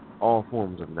all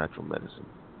forms of natural medicine.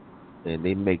 And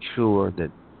they make sure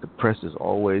that the press is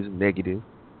always negative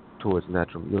towards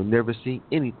natural. You'll never see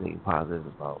anything positive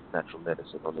about natural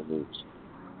medicine on the news,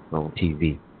 on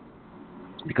TV.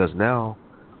 Because now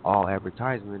all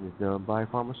advertisement is done by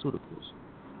pharmaceuticals.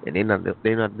 And they're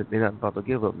not about to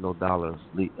give up no dollars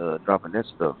dropping that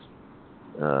stuff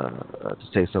to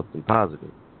say something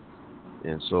positive.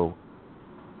 And so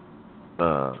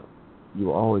you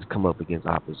will always come up against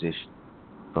opposition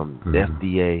from the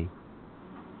FDA,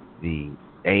 the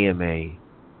AMA,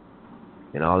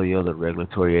 and all the other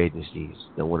regulatory agencies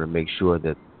that want to make sure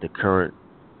that the current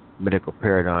medical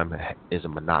paradigm is a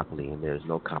monopoly and there is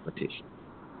no competition.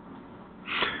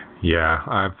 Yeah,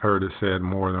 I've heard it said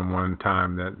more than one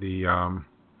time that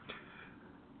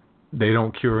they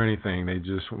don't cure anything.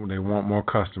 They want more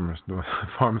customers. The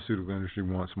pharmaceutical industry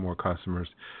wants more customers.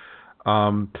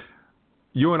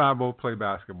 You and I both play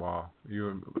basketball.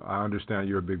 I understand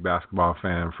you're a big basketball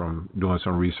fan from doing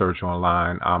some research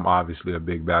online. I'm obviously a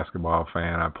big basketball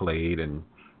fan. I played and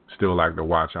still like to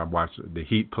watch. I watched the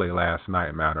Heat play last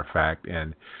night, matter of fact.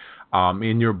 And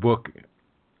in your book,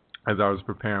 as I was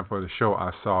preparing for the show,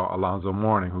 I saw Alonzo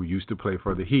Mourning, who used to play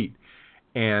for the Heat.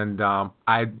 And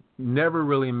I never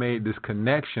really made this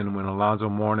connection when Alonzo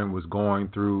Mourning was going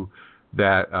through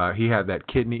that he had that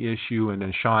kidney issue, and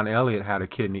then Sean Elliott had a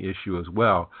kidney issue as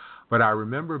well. But I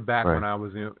remember back when I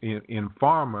was in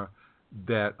pharma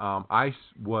that I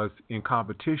was in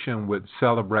competition with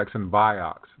Celebrex and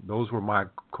Vioxx. Those were my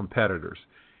competitors.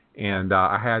 And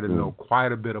I had to know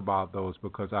quite a bit about those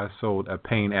because I sold a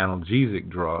pain analgesic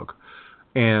drug.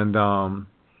 And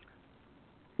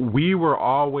we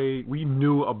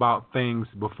knew about things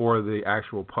before the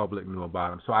actual public knew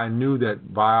about them. So I knew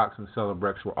that Vioxx and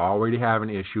Celebrex were already having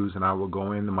issues, and I would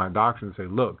go into my doctor and say,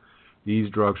 look, these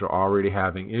drugs are already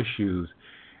having issues.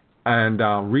 And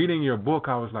reading your book,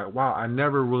 I was like, wow, I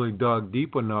never really dug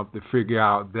deep enough to figure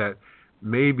out that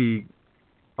maybe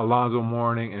Alonzo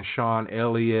Mourning and Sean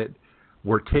Elliott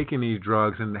were taking these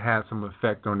drugs and it had some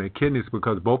effect on their kidneys,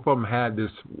 because both of them had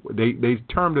this, they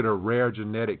termed it a rare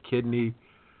genetic kidney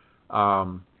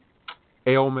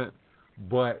ailment,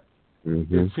 but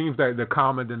it seems like the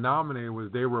common denominator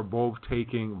was they were both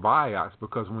taking Vioxx,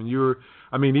 because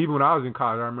even when I was in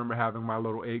college, I remember having my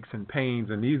little aches and pains,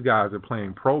 and these guys are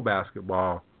playing pro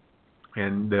basketball,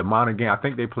 and the amount of games, I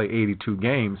think they play 82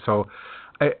 games, so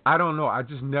I don't know, I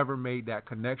just never made that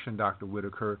connection, Dr.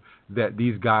 Whitaker, that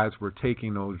these guys were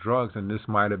taking those drugs, and this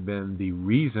might have been the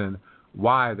reason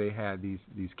why they had these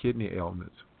kidney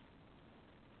ailments.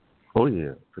 Oh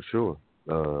yeah, for sure.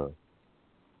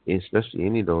 Especially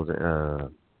any of those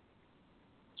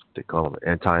they call them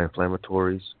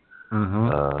anti-inflammatories.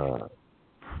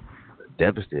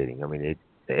 Devastating. I mean,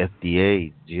 the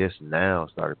FDA just now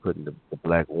started putting the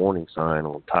black warning sign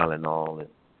on Tylenol and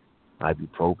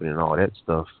ibuprofen and all that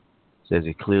stuff. Says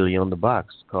it clearly on the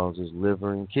box, causes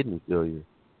liver and kidney failure.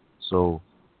 So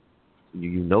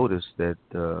you notice that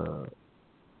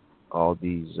all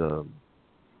these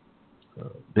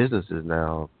businesses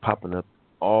now popping up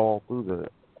all through the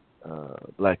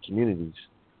black communities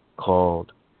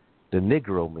called the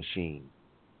Negro Machine,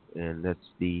 and that's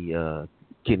the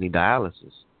kidney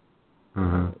dialysis.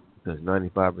 Because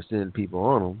 95% of the people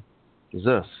on them is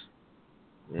us,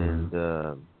 and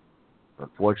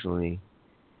unfortunately,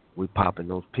 we popping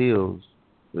those pills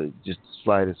with just the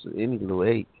slightest any little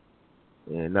ache,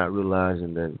 and not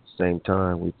realizing that at the same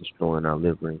time we're destroying our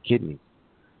liver and kidneys.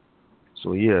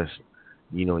 So yes,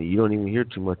 you don't even hear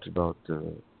too much about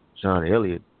Sean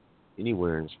Elliott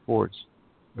anywhere in sports,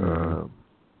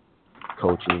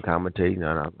 coaching, commentating.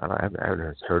 I haven't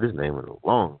heard his name in a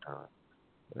long time.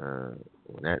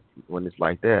 When it's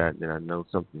like that, then I know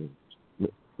something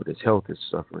with his health is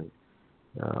suffering.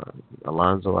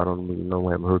 Alonzo, I don't really know.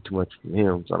 I haven't heard too much from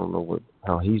him, so I don't know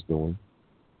how he's doing.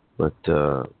 But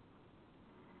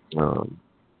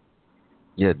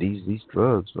these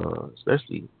drugs,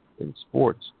 especially in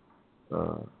sports,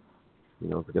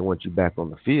 because they want you back on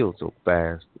the field so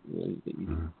fast.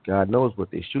 God knows what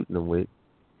they're shooting them with,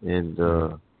 and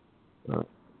the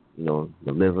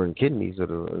liver and kidneys are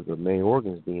the main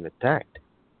organs being attacked.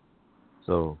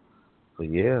 So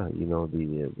yeah,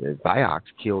 the Vioxx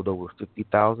killed over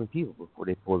 50,000 people before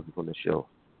they pulled it from the shelf.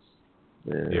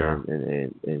 And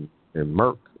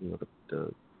Merck,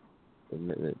 the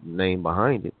name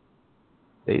behind it,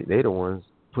 they the ones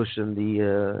pushing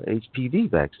the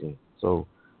HPV vaccine. So,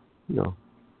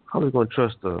 how are we going to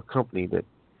trust a company that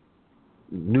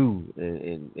knew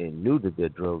and knew that their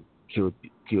drug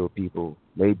killed people,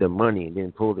 made them money, and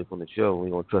then pulled it from the shelf? We're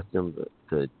going to trust them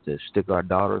to stick our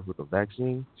daughters with a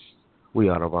vaccine? We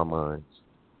out of our minds.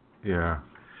 Yeah.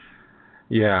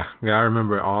 I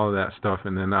remember all of that stuff,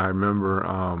 and then I remember,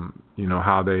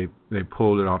 how they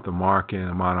pulled it off the market and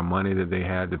the amount of money that they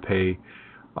had to pay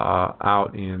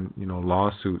out in,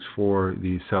 lawsuits for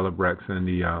the Celebrex and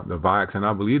the Vioxx, and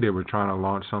I believe they were trying to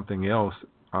launch something else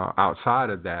outside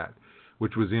of that,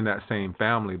 which was in that same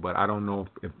family, but I don't know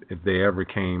if they ever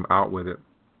came out with it.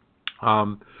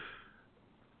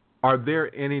 Are there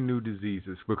any new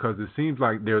diseases? Because it seems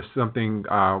like there's something,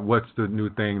 what's the new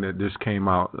thing that just came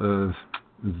out?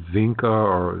 Zika,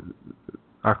 or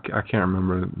I can't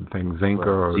remember the thing,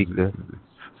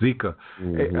 Zika.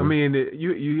 I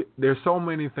mean, there's so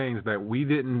many things that we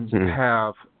didn't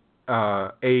have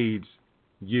AIDS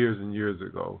years and years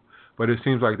ago, but it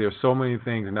seems like there's so many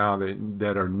things now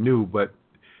that are new. But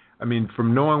I mean,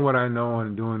 from knowing what I know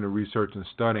and doing the research and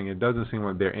studying, it doesn't seem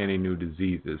like there are any new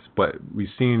diseases. But we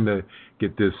seem to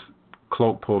get this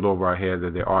cloak pulled over our head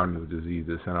that there are new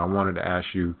diseases. And I wanted to ask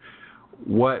you,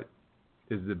 what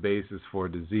is the basis for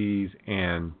disease?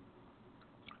 And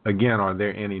again, are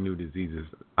there any new diseases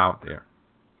out there?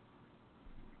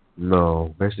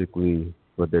 No, basically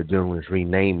what they're doing is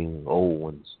renaming old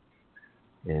ones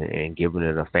and giving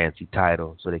it a fancy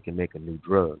title so they can make a new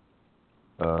drug.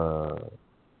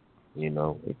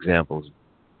 Examples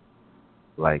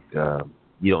like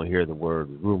you don't hear the word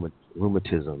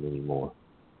rheumatism anymore.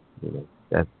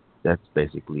 That's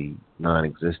basically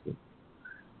non-existent.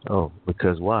 Oh,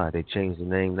 because why? They changed the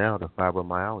name now to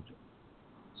fibromyalgia.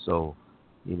 So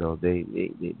You know, they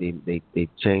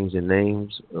change the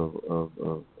names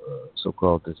of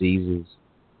so-called diseases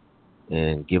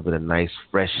and give it a nice,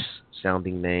 fresh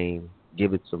sounding name,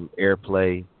 give it some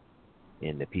airplay,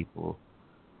 and the people,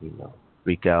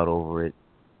 freak out over it,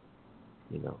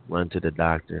 run to the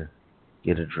doctor,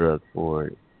 get a drug for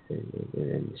it,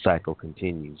 and the cycle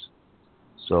continues.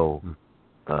 So,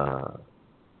 uh,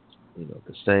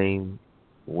 the same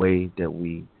way that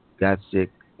we got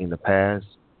sick in the past,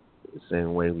 the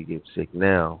same way we get sick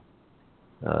now,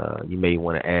 you may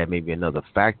want to add maybe another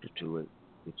factor to it,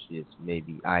 which is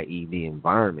maybe, i.e., the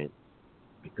environment,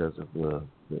 because of the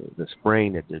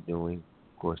spraying that they're doing.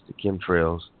 Of course, the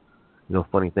chemtrails.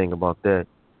 Funny thing about that,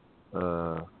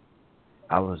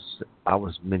 I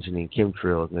was mentioning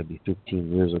chemtrails maybe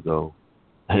 15 years ago,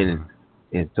 and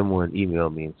someone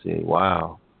emailed me and said,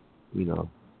 "Wow,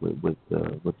 with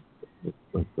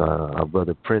our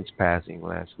brother Prince passing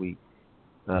last week,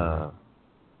 the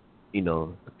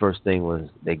first thing was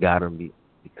they got him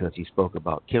because he spoke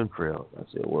about chemtrails."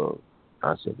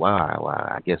 I said, why?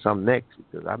 I guess I'm next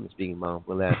because I've been speaking about them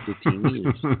for the last 15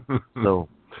 years.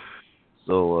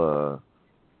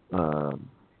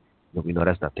 But we know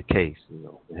that's not the case.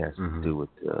 It has to do with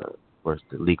first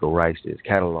the legal rights to his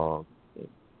catalog, and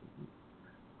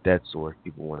that sort.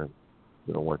 People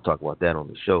don't want to talk about that on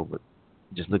the show, but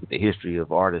just look at the history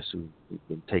of artists who've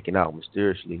been taken out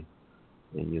mysteriously,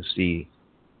 and you'll see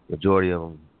majority of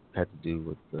them had to do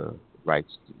with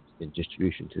rights and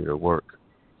distribution to their work.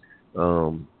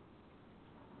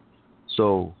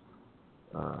 So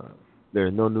there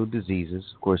are no new diseases.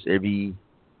 Of course, every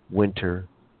winter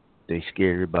they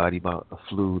scare everybody about a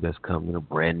flu that's coming, a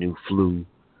brand new flu.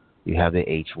 You have the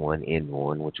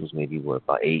H1N1, which was maybe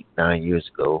about 8-9 years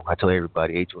ago. I tell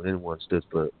everybody H1N1 stood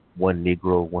for one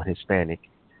Negro, one Hispanic,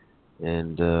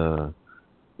 and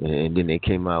then they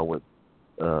came out with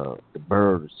the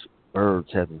birds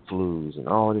having flus and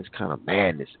all this kind of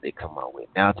madness that they come out with.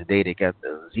 Now today they got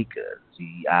the Zika,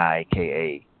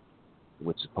 Zika,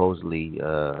 which supposedly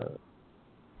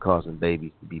causing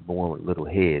babies to be born with little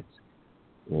heads.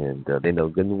 And they know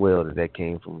good and well that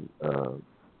came from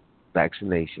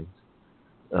vaccinations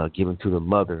given to the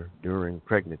mother during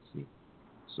pregnancy.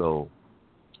 So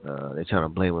they're trying to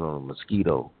blame it on a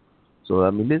mosquito. So,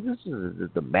 I mean, this is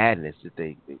the madness that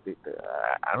they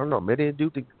I don't know. Maybe they do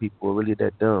think people are really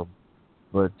that dumb.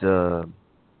 But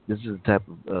this is the type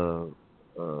of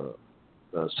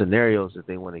scenarios that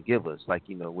they want to give us. Like,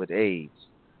 with AIDS,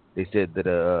 they said that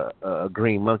a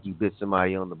green monkey bit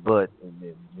somebody on the butt, and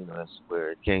then, that's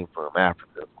where it came from,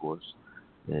 Africa, of course,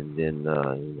 and then,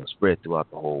 spread throughout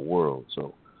the whole world.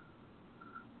 So,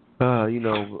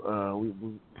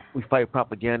 we fight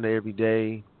propaganda every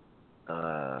day.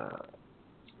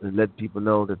 And let people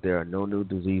know that there are no new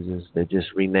diseases. They're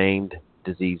just renamed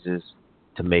diseases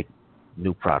to make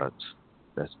new products.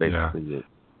 That's basically it.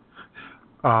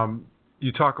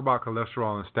 You talk about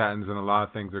cholesterol and statins, and a lot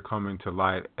of things are coming to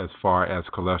light as far as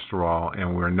cholesterol,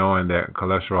 and we're knowing that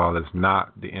cholesterol is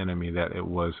not the enemy that it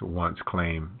was once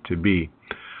claimed to be.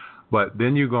 But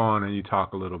then you go on and you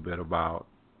talk a little bit about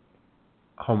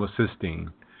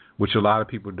homocysteine, which a lot of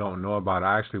people don't know about.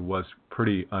 I actually was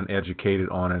pretty uneducated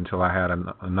on it until I had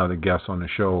another guest on the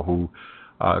show who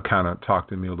kind of talked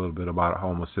to me a little bit about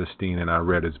homocysteine, and I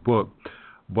read his book.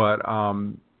 But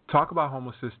talk about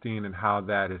homocysteine and how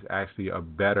that is actually a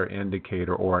better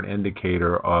indicator or an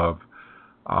indicator of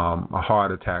a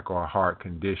heart attack or a heart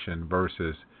condition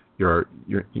versus your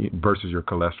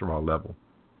cholesterol level.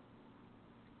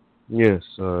 Yes,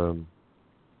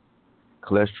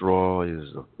 cholesterol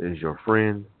is your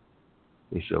friend.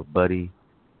 It's your buddy.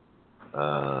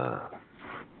 You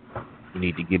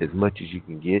need to get as much as you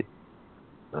can get.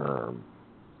 The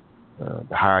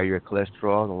higher your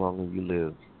cholesterol, the longer you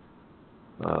live.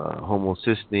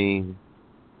 Homocysteine,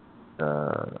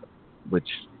 which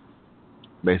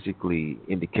basically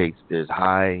indicates there's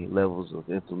high levels of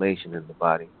inflammation in the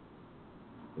body,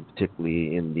 and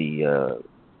particularly in the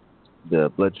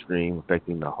bloodstream,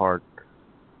 affecting the heart.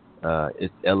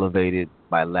 It's elevated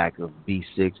by lack of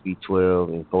B6, B12,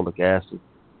 and folic acid.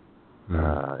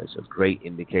 It's a great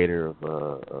indicator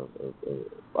of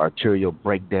arterial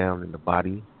breakdown in the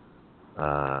body.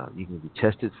 You can be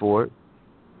tested for it,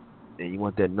 and you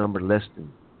want that number less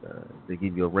than, they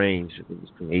give you a range, I think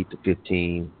it's between 8 to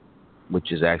 15,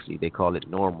 which is actually, they call it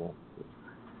normal.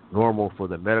 Normal for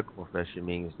the medical profession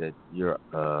means that you're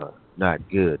not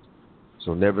good.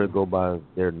 So never go by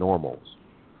their normals.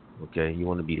 Okay, you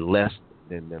want to be less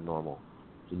than their normal.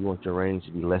 So you want your range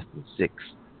to be less than 6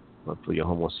 for your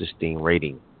homocysteine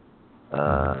rating.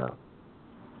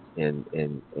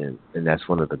 And that's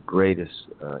one of the greatest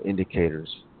indicators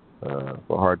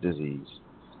for heart disease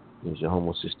is your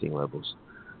homocysteine levels,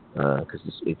 because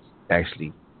it's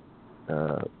actually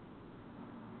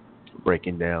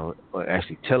breaking down, or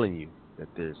actually telling you that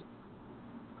there's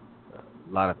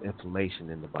a lot of inflammation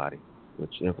in the body,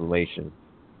 which inflammation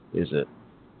is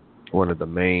one of the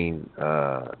main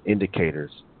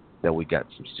indicators that we got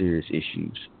some serious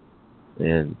issues.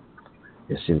 And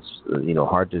since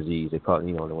heart disease, they call it,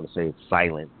 they want to say it's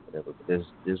silent, whatever. But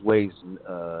there's ways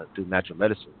through natural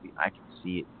medicine I can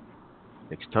see it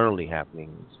externally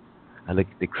happening. I look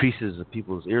at the creases of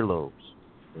people's earlobes,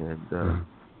 and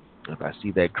if I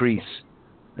see that crease,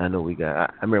 I know we got.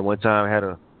 I remember one time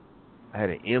I had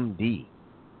an MD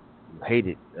who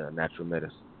hated natural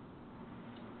medicine.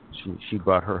 She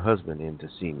brought her husband in to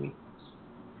see me,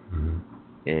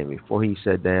 and before he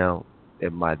sat down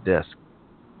at my desk,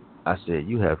 I said,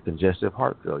 "You have congestive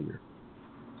heart failure,"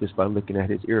 just by looking at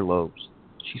his earlobes.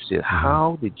 She said,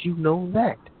 "How did you know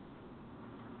that?"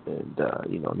 And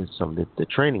this is some of the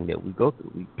training that we go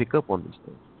through. We pick up on these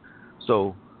things.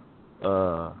 So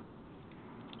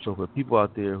for people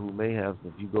out there who may have,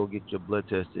 if you go get your blood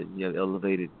tested and you have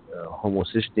elevated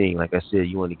homocysteine, like I said,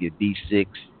 you want to get B6,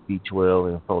 B12,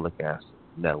 and folic acid.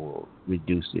 And that will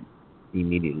reduce it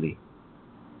immediately.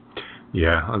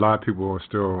 Yeah, a lot of people are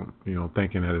still,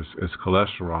 thinking that it's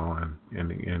cholesterol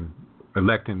and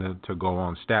electing to go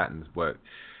on statins. But,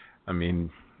 I mean,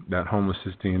 that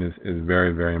homocysteine is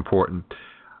very, very important.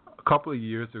 A couple of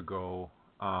years ago,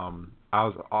 I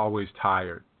was always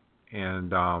tired,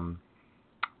 and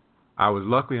I was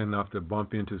lucky enough to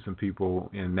bump into some people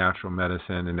in natural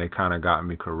medicine, and they kind of got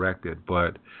me corrected.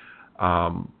 But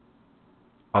a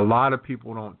lot of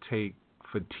people don't take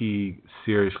fatigue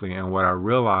seriously, and what I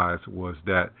realized was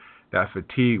that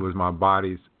fatigue was my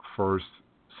body's first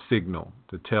signal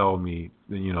to tell me,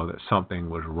 that something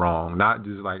was wrong. Not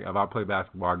just like if I play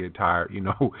basketball, I get tired.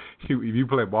 If you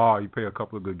play ball, you play a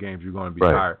couple of good games, you're going to be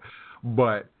tired.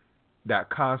 But that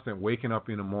constant waking up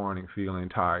in the morning feeling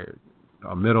tired,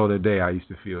 middle of the day I used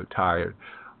to feel tired.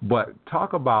 But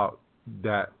talk about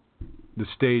the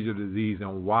stage of disease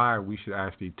and why we should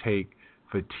actually take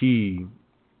fatigue,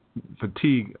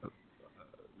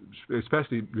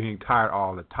 especially being tired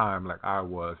all the time like I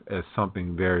was, as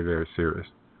something very, very serious.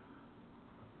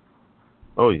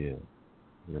 Oh, yeah.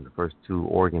 The first two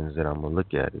organs that I'm going to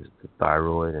look at is the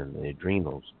thyroid and the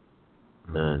adrenals.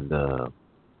 And our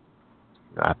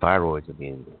thyroids are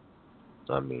being,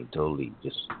 totally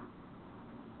just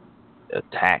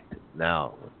attacked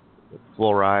now. With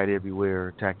fluoride everywhere,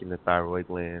 attacking the thyroid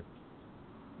gland.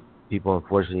 People,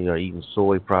 unfortunately, are eating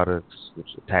soy products, which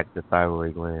attack the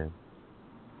thyroid gland.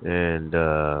 And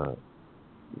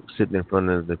sitting in front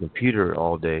of the computer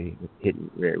all day,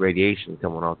 hitting radiation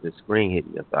coming off the screen,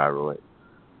 hitting the thyroid.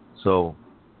 So,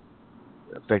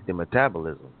 affecting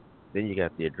metabolism. Then you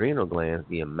got the adrenal glands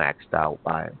being maxed out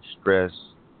by stress,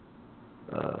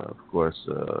 of course,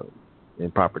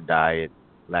 improper diet,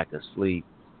 lack of sleep,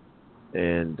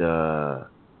 and those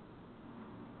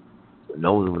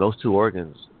two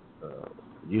organs,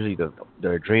 usually the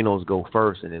adrenals go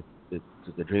first, and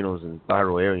because the adrenals and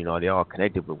thyroid area, they're all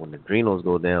connected, but when the adrenals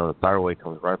go down, the thyroid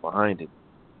comes right behind it.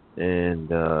 And,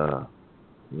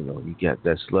 you get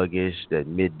that sluggish, that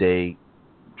midday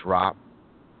drop,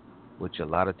 which a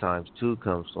lot of times, too,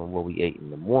 comes from what we ate in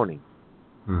the morning.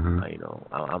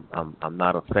 I'm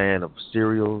not a fan of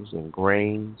cereals and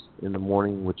grains in the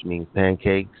morning, which means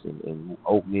pancakes and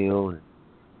oatmeal and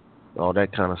all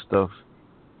that kind of stuff.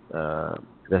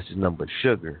 That's just nothing but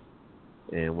sugar.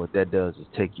 And what that does is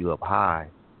take you up high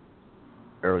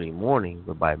early morning,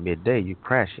 but by midday, you're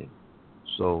crashing.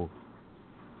 So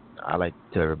I like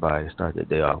to tell everybody to start their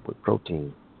day off with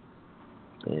protein.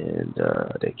 And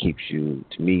that keeps you,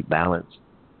 to me, balanced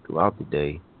throughout the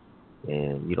day.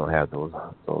 And you don't have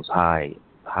those highs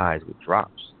with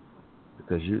drops.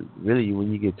 Because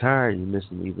when you get tired, you're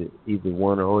missing either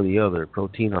one or the other,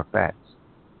 protein or fats.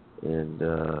 And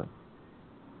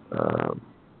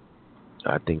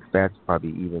I think fats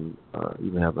probably even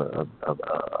have a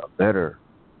better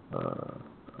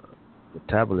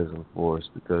metabolism for us,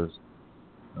 because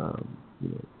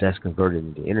that's converted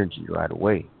into energy right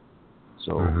away.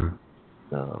 So,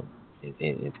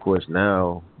 and of course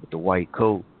now with the white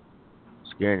coat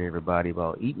scaring everybody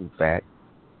about eating fat,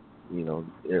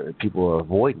 people are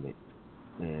avoiding it,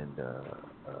 and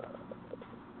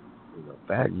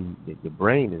fat. Your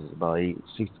brain is about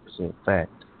 60% fat,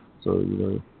 so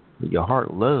your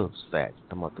heart loves fat.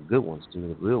 I'm talking about the good ones too,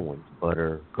 the real ones: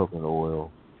 butter, coconut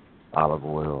oil, olive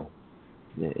oil,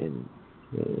 and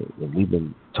we've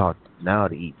been taught now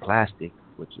to eat plastic,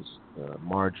 which is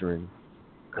margarine,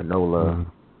 canola,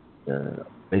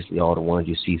 basically all the ones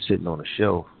you see sitting on the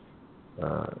shelf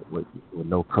with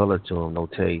no color to them, no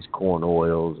taste, corn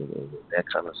oils and that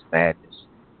kind of madness.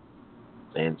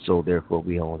 And so therefore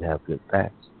we don't have good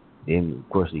fats. Then of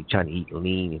course we trying to eat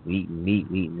lean. If we eating meat,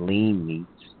 we eating lean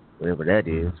meats, whatever that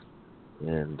is.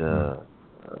 And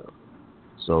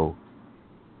so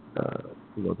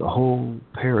the whole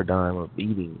paradigm of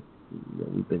eating,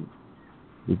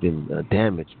 we've been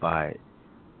damaged by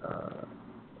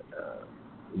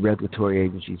regulatory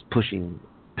agencies pushing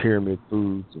pyramid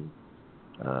foods, and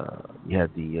you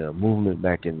had the movement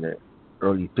back in the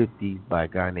early 50s by a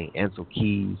guy named Ansel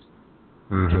Keys,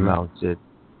 who came out and said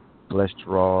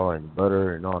cholesterol and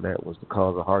butter and all that was the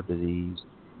cause of heart disease.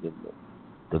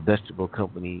 The vegetable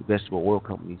oil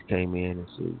companies came in and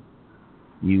said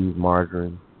use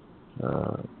margarine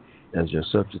as your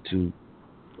substitute,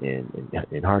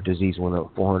 and heart disease went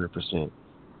up 400%.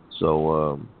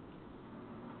 So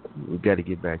we got to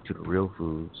get back to the real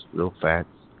foods, real fats,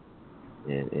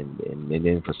 and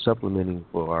then for supplementing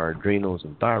for our adrenals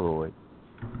and thyroid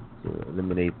to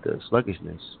eliminate the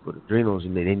sluggishness. For the adrenals,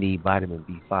 they need vitamin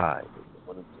B5.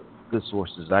 One of the good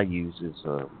sources I use is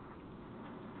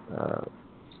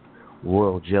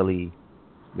royal jelly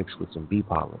mixed with some bee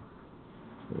pollen,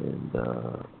 and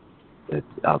it's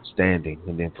outstanding.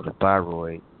 And then for the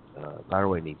thyroid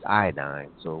needs iodine,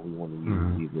 so we want to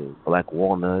use either black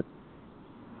walnut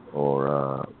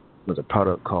or there's a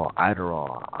product called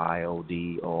Iodorol,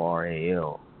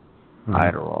 Iodoral,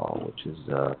 Iodorol, which is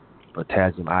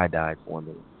potassium iodide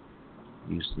formula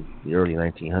used in the early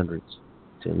 1900s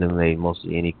to eliminate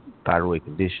mostly any thyroid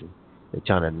condition. They're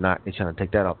trying to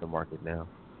take that off the market now.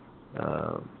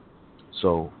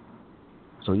 So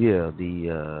yeah,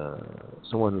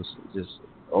 someone who's just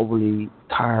overly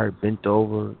tired, bent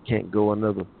over, can't go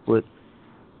another foot.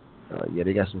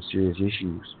 They got some serious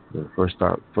issues. The first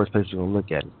place you're gonna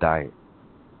look at is diet.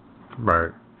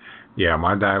 Right. Yeah,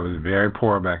 my diet was very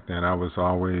poor back then. I was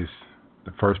always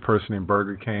the first person in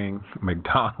Burger King,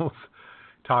 McDonald's,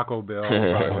 Taco Bell,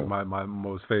 probably my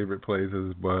most favorite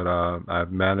places. But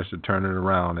I've managed to turn it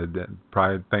around.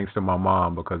 Probably thanks to my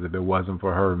mom, because if it wasn't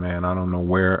for her, man, I don't know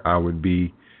where I would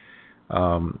be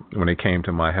when it came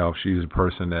to my health. She's the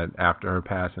person that, after her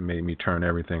passing, made me turn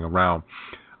everything around.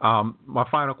 My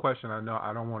final question, I know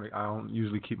I don't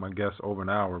usually keep my guests over an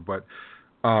hour, but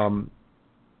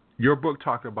your book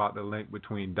talked about the link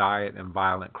between diet and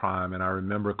violent crime, and I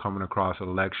remember coming across a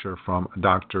lecture from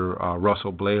Dr.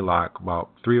 Russell Blaylock about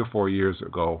 3 or 4 years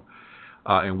ago,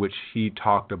 in which he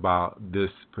talked about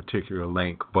this particular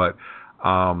link. But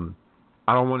I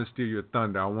don't want to steal your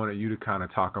thunder. I wanted you to kind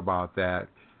of talk about that,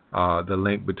 the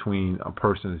link between a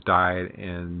person's diet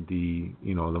and the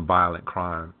violent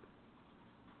crime.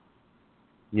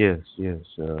 Yes.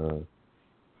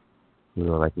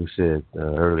 Like we said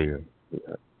earlier,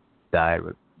 the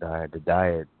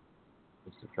diet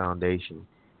is the foundation.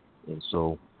 And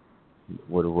so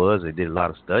what it was, they did a lot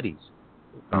of studies.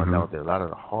 They found out that a lot of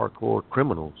the hardcore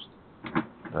criminals,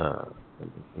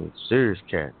 serious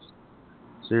cats,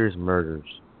 serious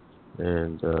murders,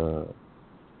 and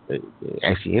they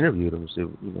actually interviewed them and said,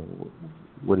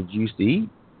 what did you used to eat?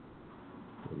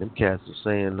 And them cats are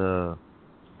saying,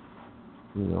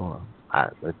 I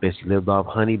basically lived off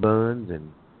honey buns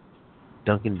and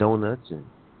Dunkin' Donuts and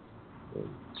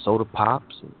soda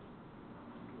pops and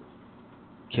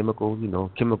chemicals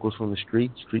from the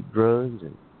street drugs,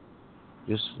 and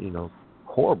just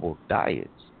horrible diets.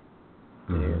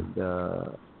 And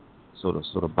so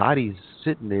the body's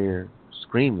sitting there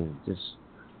screaming, just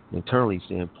internally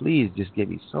saying, "Please, just give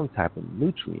me some type of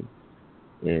nutrient."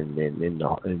 And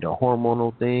the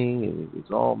hormonal thing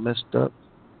is all messed up.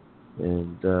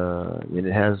 And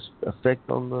it has effect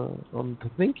on the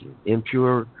thinking.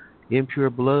 Impure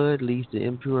blood leads to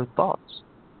impure thoughts.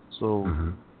 So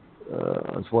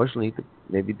unfortunately,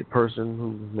 maybe the person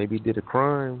who maybe did a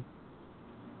crime,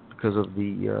 because of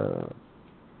the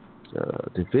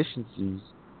deficiencies,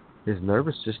 his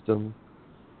nervous system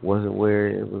wasn't where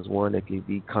it was one that could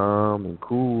be calm and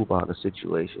cool about the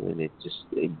situation, and it just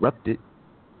erupted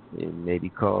and maybe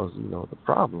caused the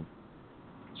problem.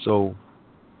 So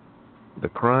the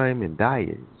crime and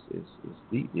diet is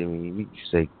deep. I mean,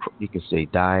 you can say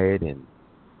diet and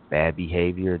bad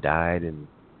behavior, diet and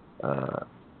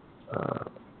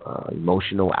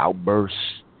emotional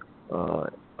outbursts,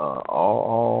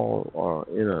 all are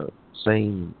in a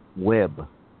same web.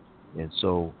 And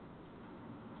so,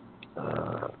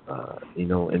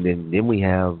 and then we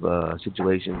have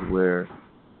situations where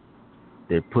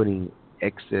they're putting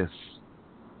excess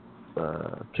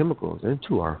chemicals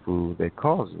into our food that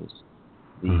causes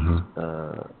these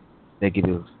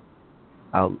negative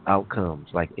outcomes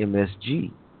like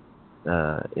MSG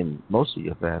in most of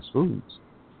your fast foods,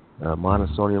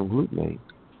 monosodium glutamate,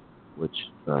 which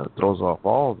throws off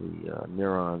all the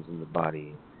neurons in the body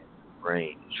and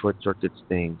brain, short circuits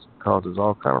things, causes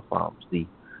all kind of problems.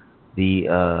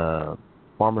 The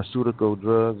pharmaceutical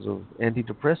drugs of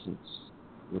antidepressants,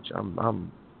 which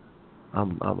I'm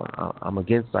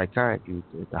against psychiatry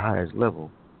at the highest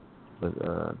level, but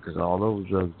because all those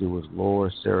drugs do is lower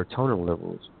serotonin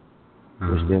levels,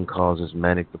 which then causes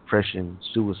manic depression,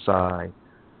 suicide.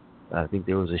 I think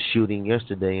there was a shooting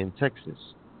yesterday in Texas,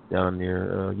 down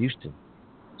near Houston.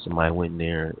 Somebody went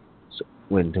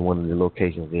into one of the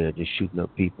locations there, just shooting up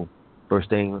people. First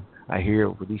thing I hear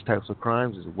with these types of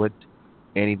crimes is what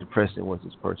antidepressant was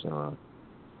this person on.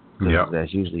 Because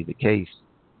that's usually the case.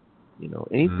 You know,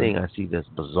 anything I see that's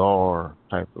bizarre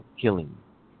type of killing,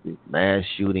 mass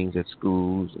shootings at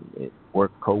schools and at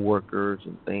co-workers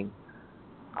and things,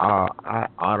 I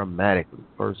automatically,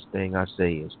 first thing I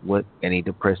say is, what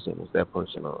antidepressant was that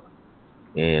person on?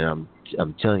 And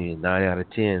I'm telling you, 9 out of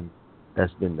 10,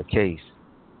 that's been the case.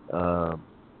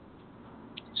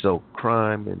 So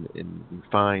crime and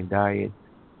refined diet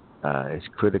is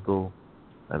critical.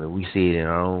 I mean, we see it in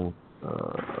our own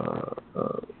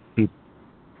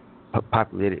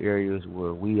populated areas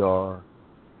where we are.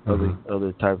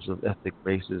 Other types of ethnic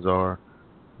races are.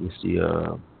 We see,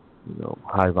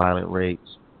 high violent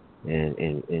rates, and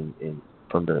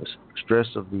from the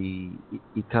stress of the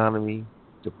economy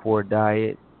to poor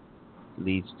diet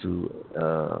leads to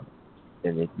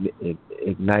an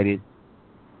ignited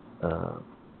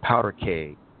powder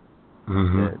keg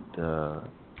that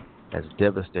has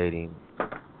devastating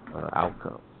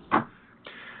outcomes.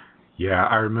 Yeah,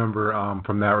 I remember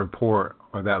from that report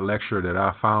or that lecture that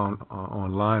I found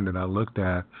online that I looked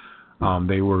at,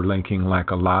 they were linking like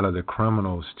a lot of the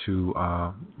criminals to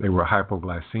they were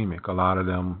hypoglycemic. A lot of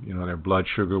them, their blood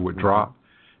sugar would drop,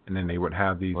 and then they would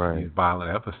have these violent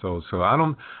episodes. So I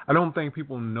don't think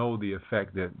people know the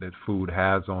effect that food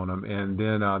has on them. And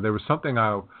then there was something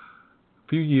a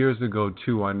few years ago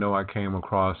too. I know I came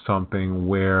across something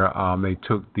where they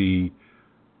took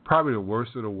probably the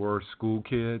worst of the worst school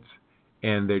kids,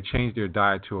 and they changed their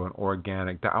diet to an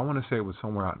organic diet. I want to say it was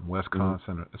somewhere out in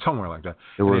Wisconsin, or somewhere like that.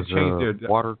 It was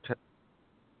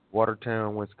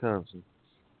Watertown, Wisconsin.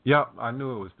 Yeah, I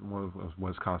knew it was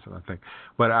Wisconsin, I think.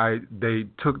 But they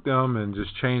took them and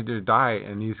just changed their diet,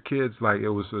 and these kids, like, it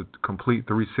was a complete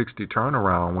 360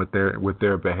 turnaround with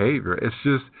their behavior. It's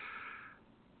just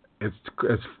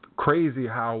it's crazy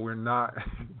how we're not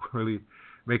really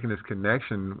making this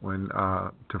connection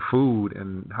to food,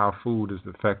 and how food is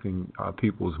affecting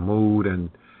people's mood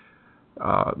and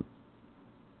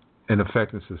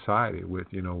affecting society with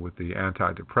the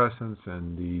antidepressants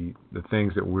and the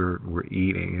things that we're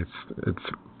eating. It's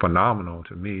phenomenal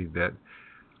to me that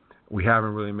we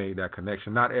haven't really made that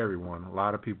connection. Not everyone. A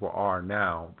lot of people are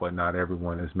now, but not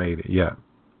everyone has made it yet.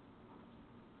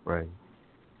 Right.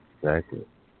 Exactly.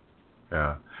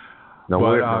 Yeah.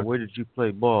 Now, where did you play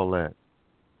ball at?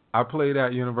 I played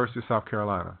at University of South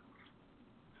Carolina.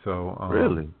 So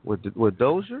really? With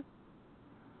Dozier?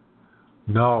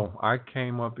 No, I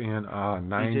came up in 90.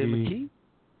 DJ McKee?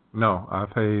 No, I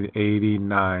played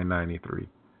 89, 93.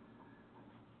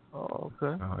 Oh,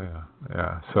 okay. Oh,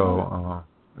 yeah. So,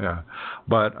 yeah.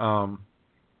 But,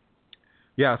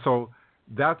 so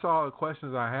that's all the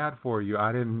questions I had for you.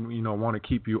 I didn't, want to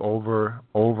keep you over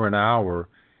an hour.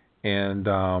 And,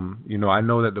 I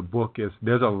know that the book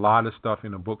there's a lot of stuff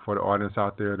in the book for the audience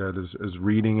out there that is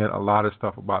reading it, a lot of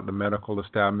stuff about the medical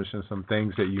establishment, some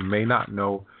things that you may not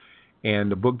know.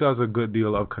 And the book does a good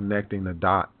deal of connecting the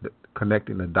dots.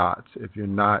 If you're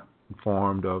not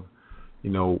informed of,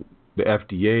 the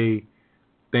FDA,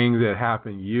 things that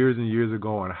happened years and years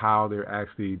ago and how they're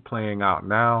actually playing out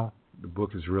now, the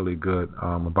book is really good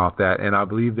about that. And I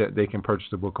believe that they can purchase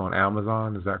the book on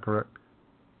Amazon. Is that correct?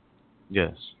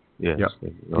 Yes. Yep.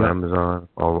 On Amazon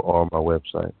or my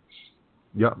website.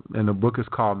 Yep. And the book is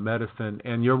called MediSin.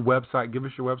 And your website, give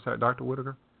us your website, Dr.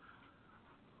 Whitaker.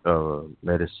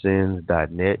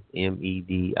 Medisins.net,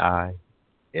 medisins.net.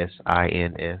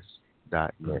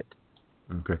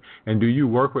 Okay. And do you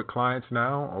work with clients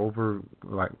now over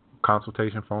like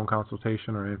phone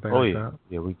consultation or anything like that?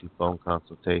 Yeah, we do phone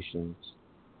consultations,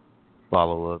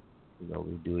 follow up. We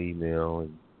do email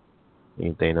and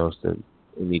anything else that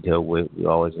we need help with.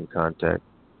 We're always in contact,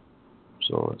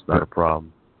 so it's not a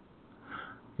problem.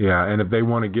 Yeah, and if they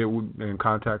want to get in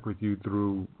contact with you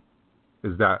through,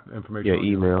 is that information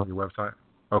email on your website?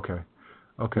 Okay.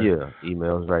 Yeah,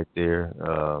 email's right there.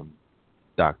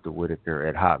 Dr. Whitaker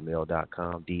at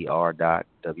hotmail.com. Dr.Whitaker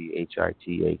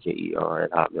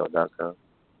at hotmail.com.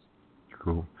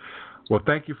 Cool. Well,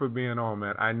 thank you for being on,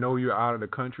 man. I know you're out of the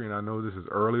country, and I know this is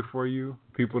early for you.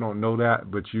 People don't know that,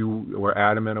 but you were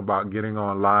adamant about getting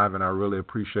on live, and I really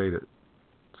appreciate it.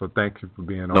 So thank you for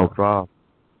being on. No problem.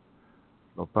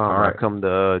 No problem. All right. I come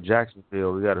to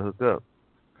Jacksonville. We got to hook up.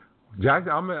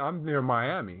 Jackson, I'm near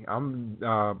Miami. I'm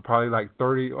probably like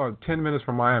 10 minutes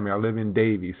from Miami. I live in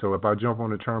Davie, so if I jump on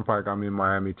the turnpike, I'm in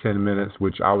Miami 10 minutes,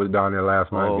 which I was down there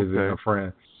last night visiting a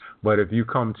friend. But if you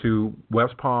come to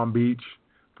West Palm Beach,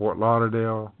 Fort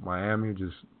Lauderdale, Miami,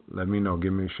 just let me know.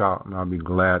 Give me a shout, and I'll be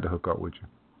glad to hook up with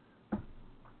you.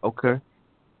 Okay.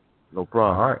 No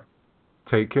problem. All right.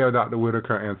 Take care, Dr.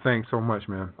 Whitaker, and thanks so much,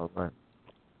 man. All right.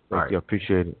 Thank you. I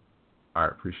appreciate it. All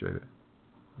right. Appreciate it.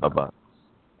 Bye-bye.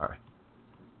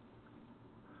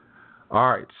 All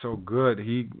right, so good.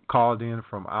 He called in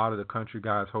from out of the country,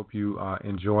 guys. Hope you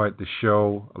enjoyed the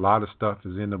show. A lot of stuff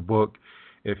is in the book.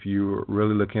 If you're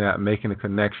really looking at making a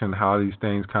connection, how these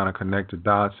things kind of connect the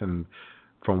dots, and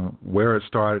from where it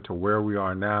started to where we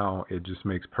are now, it just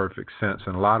makes perfect sense.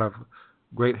 And a lot of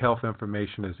great health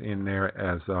information is in there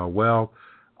as well.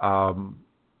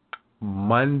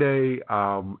 Monday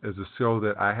is a show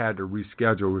that I had to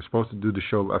reschedule. We were supposed to do the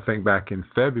show, I think, back in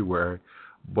February,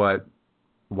 but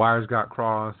wires got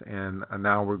crossed, and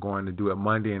now we're going to do it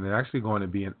Monday, and it's actually going to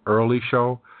be an early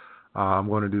show. I'm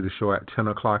going to do the show at 10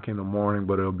 o'clock in the morning,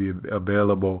 but it'll be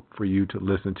available for you to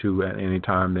listen to at any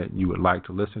time that you would like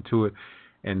to listen to it.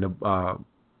 And the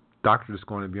doctor that's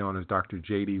going to be on is Dr.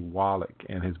 J.D. Wallach,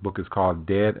 and his book is called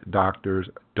Dead Doctors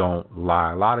Don't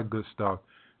Lie. A lot of good stuff.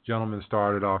 Gentleman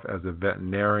started off as a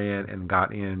veterinarian and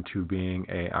got into being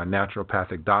a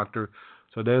naturopathic doctor.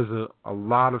 So there's a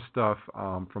lot of stuff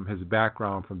from his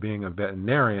background, from being a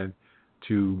veterinarian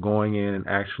to going in and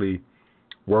actually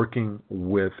working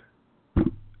with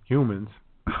humans,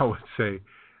 I would say,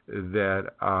 that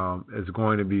is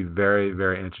going to be very,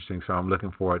 very interesting. So I'm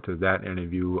looking forward to that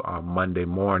interview Monday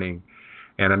morning.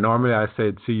 And normally I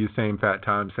said, see you same fat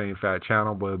time, same fat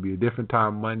channel, but it'll be a different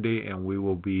time Monday, and we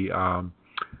will be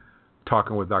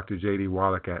talking with Dr. J.D.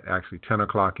 Wallach at actually 10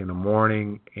 o'clock in the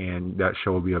morning, and that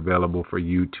show will be available for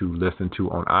you to listen to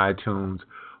on iTunes,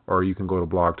 or you can go to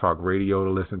Blog Talk Radio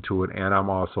to listen to it, and I'm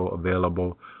also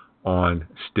available on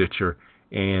Stitcher.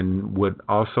 And would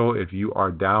also, if you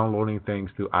are downloading things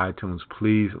through iTunes,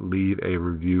 please leave a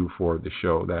review for the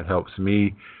show. That helps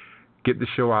me get the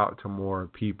show out to more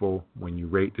people. When you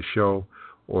rate the show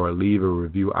or leave a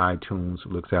review, iTunes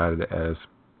looks at it as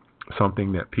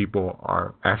something that people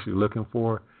are actually looking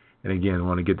for. And again, I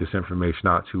want to get this information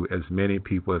out to as many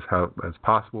people as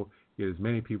possible, get as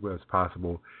many people as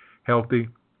possible healthy.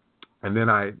 And then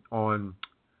on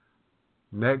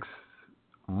next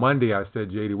Monday, I said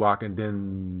J.D. Walker, and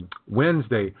then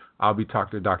Wednesday, I'll be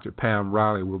talking to Dr. Pam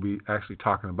Riley. We'll be actually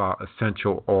talking about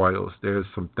essential oils. There's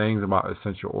some things about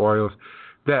essential oils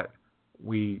that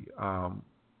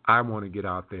I want to get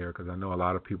out there, because I know a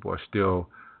lot of people are still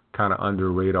kind of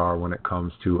under radar when it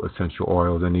comes to essential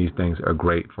oils, and these things are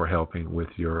great for helping with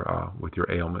your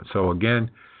ailments. So again,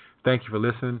 thank you for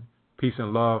listening. Peace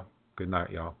and love. Good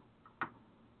night, y'all.